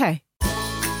it. Okay.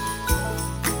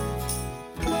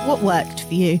 What worked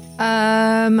for you?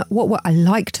 What I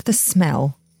liked the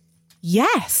smell.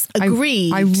 Yes,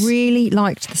 agreed. I really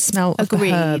liked the smell of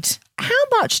the herbs. How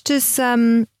much does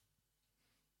a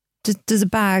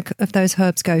bag of those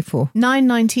herbs go for?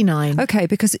 $9.99. Okay,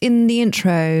 because in the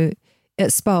intro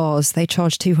at spas they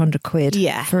charge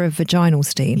 £200 for a vaginal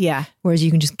steam. Yeah. Whereas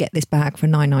you can just get this bag for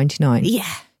 $9.99. Yeah.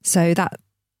 So that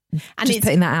and just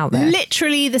putting that out there.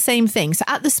 Literally the same thing. So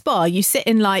at the spa, you sit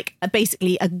in like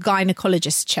basically a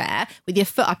gynecologist chair with your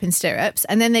foot up in stirrups,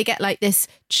 and then they get like this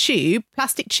tube,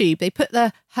 plastic tube. They put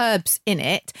the herbs in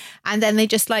it, and then they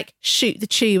just like shoot the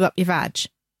tube up your vag.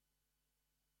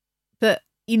 But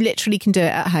you literally can do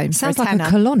it at home. Sounds for a like tenner. a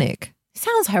colonic.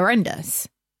 Sounds horrendous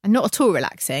and not at all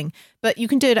relaxing, but you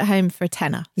can do it at home for a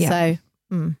tenner. Yeah. So,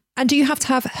 And do you have to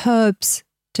have herbs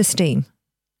to steam?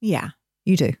 yeah.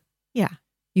 You do. Yeah.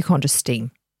 You can't just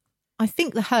steam. I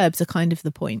think the herbs are kind of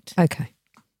the point. Okay.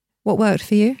 What worked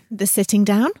for you? The sitting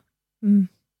down. And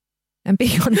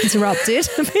being uninterrupted.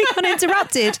 Being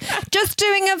uninterrupted. Just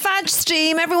doing a vag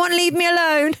steam. Everyone leave me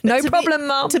alone. No problem,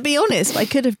 Mum. To be honest, I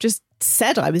could have just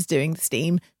said I was doing the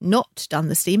steam, not done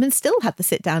the steam, and still had the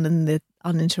sit down and the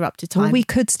uninterrupted time. Well, we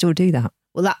could still do that.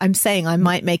 Well, I'm saying I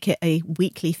might make it a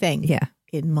weekly thing. Yeah.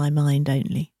 In my mind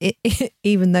only.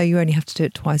 Even though you only have to do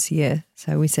it twice a year.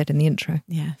 So we said in the intro.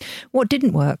 Yeah. What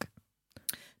didn't work?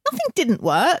 Nothing didn't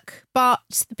work, but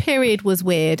the period was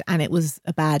weird and it was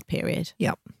a bad period.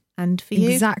 Yep. And for you?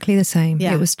 Exactly the same.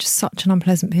 Yeah. It was just such an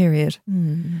unpleasant period.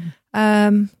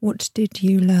 What did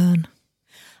you learn?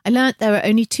 I learnt there are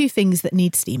only two things that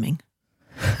need steaming.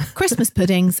 Christmas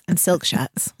puddings and silk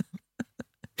shirts.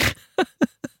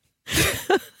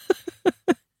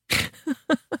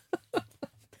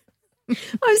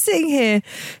 I'm sitting here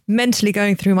mentally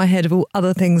going through my head of all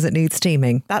other things that need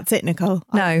steaming. That's it, Nicole.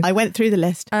 No. I went through the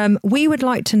list. We would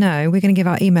like to know, we're going to give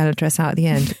our email address out at the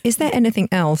end. Is there anything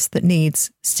else that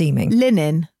needs steaming?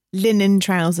 Linen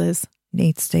trousers.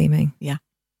 Needs steaming. Yeah.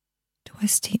 Do I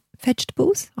steam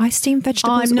vegetables? I steam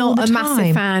vegetables I'm all not the a time.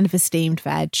 massive fan of a steamed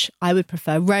veg. I would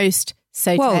prefer roast,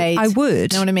 sauteed. Well, I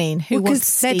would. You know what I mean? Who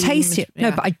wants they're steamed? tasty. Yeah.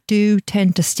 No, but I do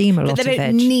tend to steam a lot But they of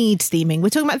don't veg. need steaming. We're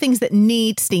talking about things that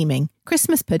need steaming.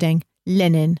 Christmas pudding,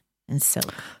 linen and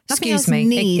silk. Nothing else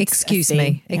needs Excuse a steam.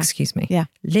 me. Yeah. Excuse me. Yeah.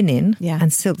 Linen Yeah.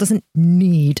 and silk doesn't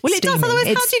need Well, it does. steaming.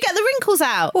 Otherwise, how do you get the wrinkles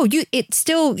out? Well, it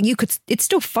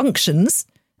still functions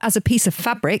as a piece of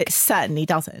fabric. It certainly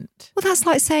doesn't. Well, that's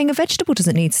like saying a vegetable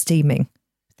doesn't need steaming.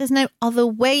 There's no other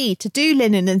way to do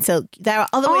linen and silk. There are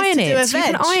other ways Iron to do a it. veg.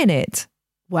 You can iron it.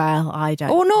 Well, I don't.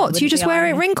 Or I not. wouldn't You just be wear it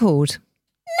ironing. wrinkled.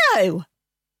 No,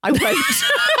 I won't.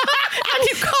 And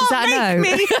you can't Is that a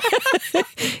make no? me.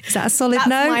 Is that a solid That's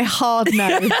no? my hard no.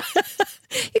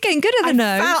 You're getting good at the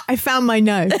no. I found my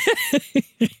no.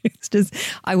 It's just,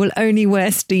 I will only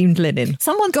wear steamed linen.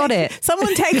 Someone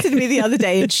texted me the other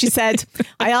day and she said,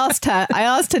 I asked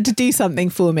her to do something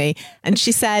for me. And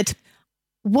she said,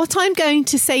 what I'm going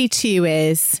to say to you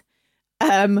is,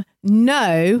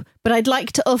 No, but I'd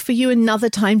like to offer you another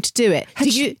time to do it.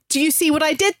 Do you see what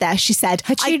I did there? She said,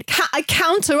 I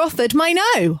counter-offered my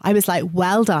no. I was like,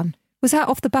 well done. Was that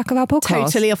off the back of our podcast?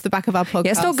 Totally off the back of our podcast.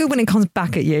 Yeah, it's not good when it comes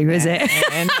back at you, is it?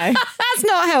 No. That's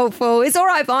not helpful. It's all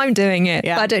right if I'm doing it,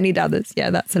 but I don't need others.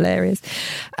 Yeah, that's hilarious.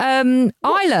 I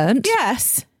learned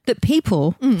that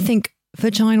people think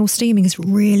vaginal steaming is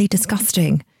really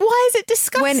disgusting. Why is it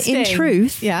disgusting? When in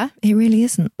truth, it really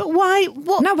isn't. But why?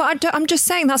 What? No, but I'm just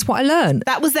saying that's what I learned.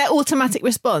 That was their automatic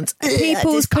response.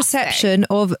 People's perception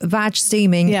of vag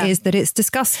steaming is that it's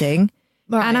disgusting.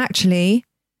 Right. And actually,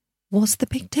 what's the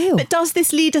big deal? But does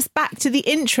this lead us back to the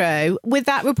intro with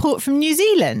that report from New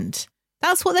Zealand?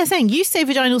 That's what they're saying. You say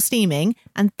vaginal steaming,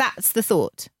 and that's the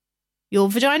thought. Your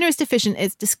vagina is deficient,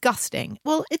 it's disgusting.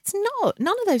 Well, it's not.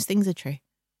 None of those things are true.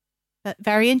 But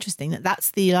very interesting that's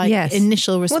the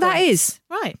initial response. Well, that is.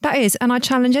 Right. That is. And I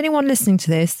challenge anyone listening to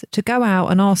this to go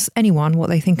out and ask anyone what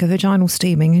they think of vaginal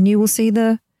steaming, and you will see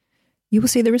the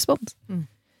response.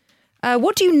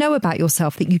 What do you know about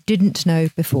yourself that you didn't know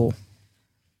before?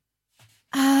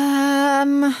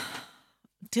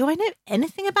 Do I know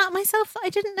anything about myself that I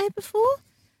didn't know before?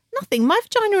 Nothing. My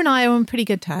vagina and I are on pretty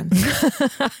good terms. Did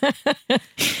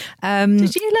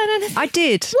you learn anything? I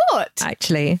did. What?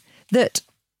 Actually, that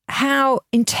how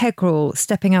integral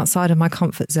stepping outside of my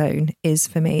comfort zone is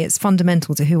for me. It's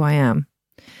fundamental to who I am.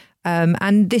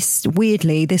 And this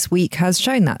week has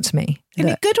shown that to me. In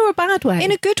a good or a bad way?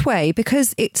 In a good way,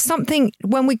 because it's something,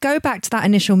 when we go back to that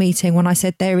initial meeting, when I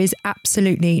said there is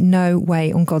absolutely no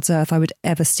way on God's earth I would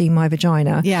ever steam my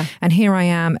vagina. Yeah. And here I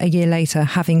am a year later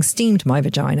having steamed my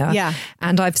vagina. Yeah.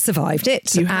 And I've survived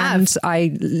it. You have. And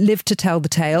I lived to tell the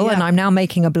tale, and I'm now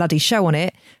making a bloody show on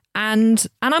it. And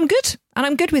I'm good. And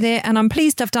I'm good with it. And I'm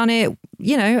pleased I've done it,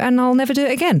 and I'll never do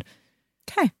it again.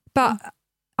 Okay. But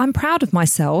I'm proud of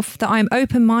myself that I'm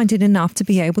open-minded enough to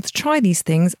be able to try these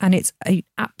things, and it's an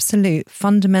absolute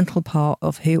fundamental part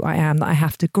of who I am, that I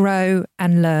have to grow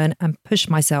and learn and push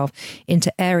myself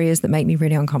into areas that make me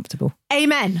really uncomfortable.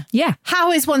 Amen. Yeah.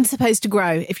 How is one supposed to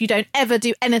grow if you don't ever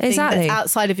do anything that's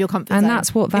outside of your comfort zone? And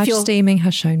that's what vag steaming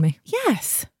has shown me.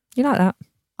 Yes. You like that?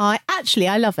 I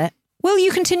love it. Will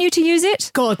you continue to use it?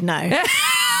 God, no. I'm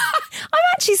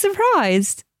actually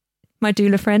surprised, my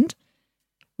doula friend.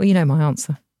 Well, you know my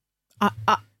answer.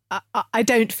 I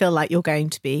don't feel like you're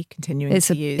going to be continuing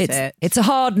to use it. It's a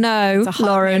hard no, it's a hard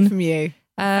Lauren. No from you.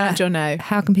 Or no.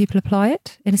 How can people apply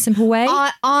it in a simple way?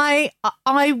 Well,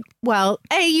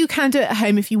 you can do it at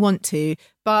home if you want to,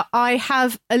 but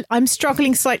I'm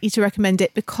struggling slightly to recommend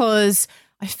it because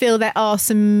I feel there are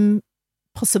some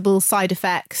possible side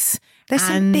effects. There's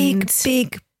some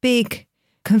big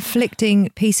conflicting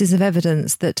pieces of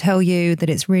evidence that tell you that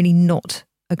it's really not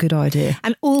a good idea.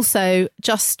 And also,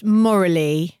 just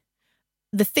morally,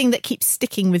 the thing that keeps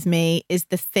sticking with me is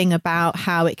the thing about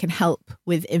how it can help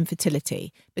with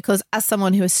infertility. Because as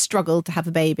someone who has struggled to have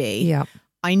a baby,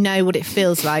 I know what it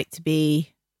feels like to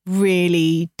be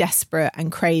really desperate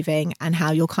and craving, and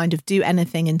how you'll kind of do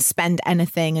anything and spend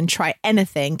anything and try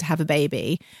anything to have a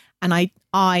baby. And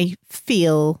I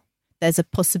feel there's a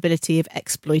possibility of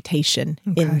exploitation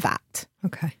in that.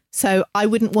 Okay. So I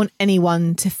wouldn't want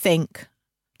anyone to think,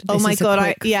 oh my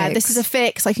God, this is a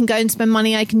fix. I can go and spend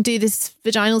money. I can do this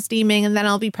vaginal steaming and then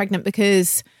I'll be pregnant,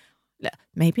 because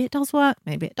maybe it does work.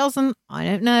 Maybe it doesn't. I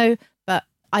don't know. But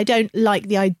I don't like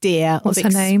the idea of... What's her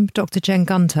name? Dr. Jen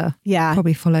Gunter. Yeah.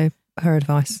 Probably follow her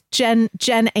advice. Jen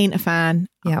ain't a fan.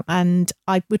 Yeah. And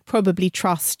I would probably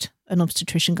trust an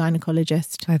obstetrician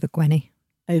gynecologist. Over Gwenny.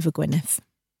 Over Gwyneth.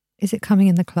 Is it coming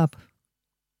in the club?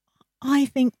 I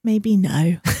think maybe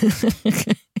no.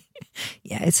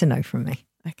 Yeah, it's a no from me.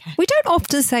 Okay. We don't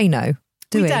often say no,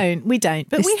 do we? We don't.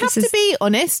 But we have to be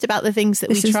honest about the things that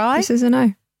we try. This is a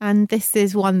no. And this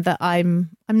is one that I'm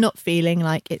not feeling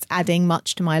like it's adding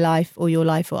much to my life or your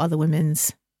life or other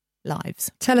women's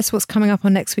lives. Tell us what's coming up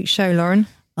on next week's show, Lauren.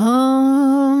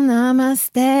 Om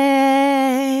Namaste.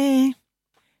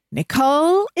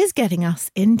 Nicole is getting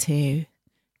us into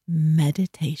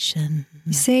meditation.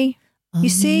 You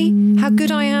see how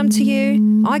good I am to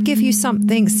you? I give you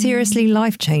something seriously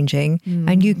life-changing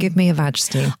and you give me a vag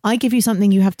steam. I give you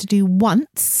something you have to do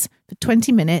once for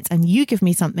 20 minutes and you give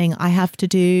me something I have to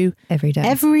do every day.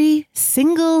 Every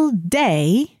single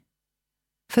day.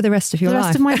 For the rest of your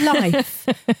life. For the rest of my life.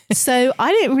 So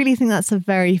I don't really think that's a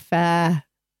very fair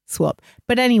swap.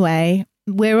 But anyway,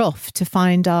 we're off to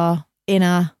find our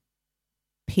inner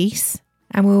peace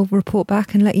and we'll report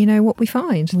back and let you know what we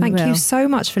find. Thank you so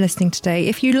much for listening today.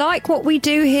 If you like what we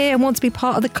do here and want to be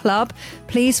part of the club,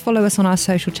 please follow us on our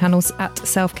social channels at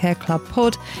Self Care Club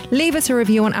Pod. Leave us a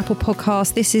review on Apple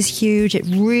Podcasts. This is huge. It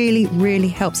really, really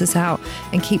helps us out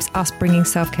and keeps us bringing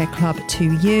Self Care Club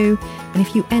to you. And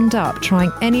if you end up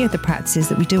trying any of the practices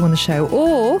that we do on the show,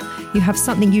 or you have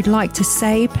something you'd like to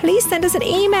say, please send us an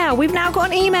email. We've now got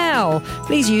an email.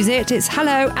 Please use it. It's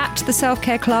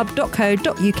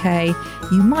hello@theselfcareclub.co.uk.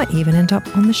 You might even end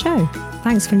up on the show.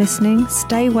 Thanks for listening.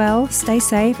 Stay well, stay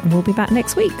safe, and we'll be back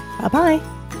next week. Bye-bye.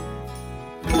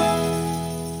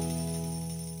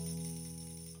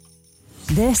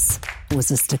 This was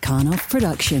a Stakhanov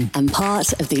production and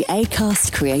part of the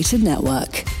Acast Creative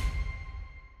Network.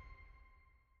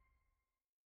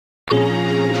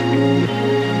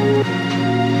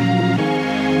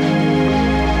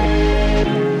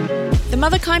 The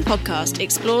Motherkind podcast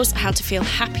explores how to feel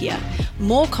happier,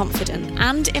 more confident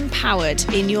and empowered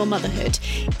in your motherhood,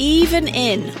 even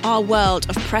in our world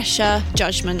of pressure,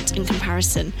 judgment and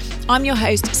comparison. I'm your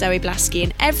host, Zoe Blaski,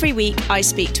 and every week I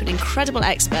speak to an incredible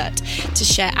expert to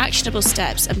share actionable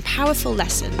steps and powerful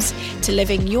lessons to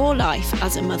living your life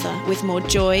as a mother with more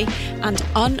joy and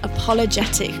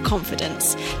unapologetic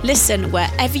confidence. Listen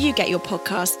wherever you get your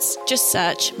podcasts. Just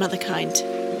search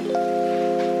Motherkind.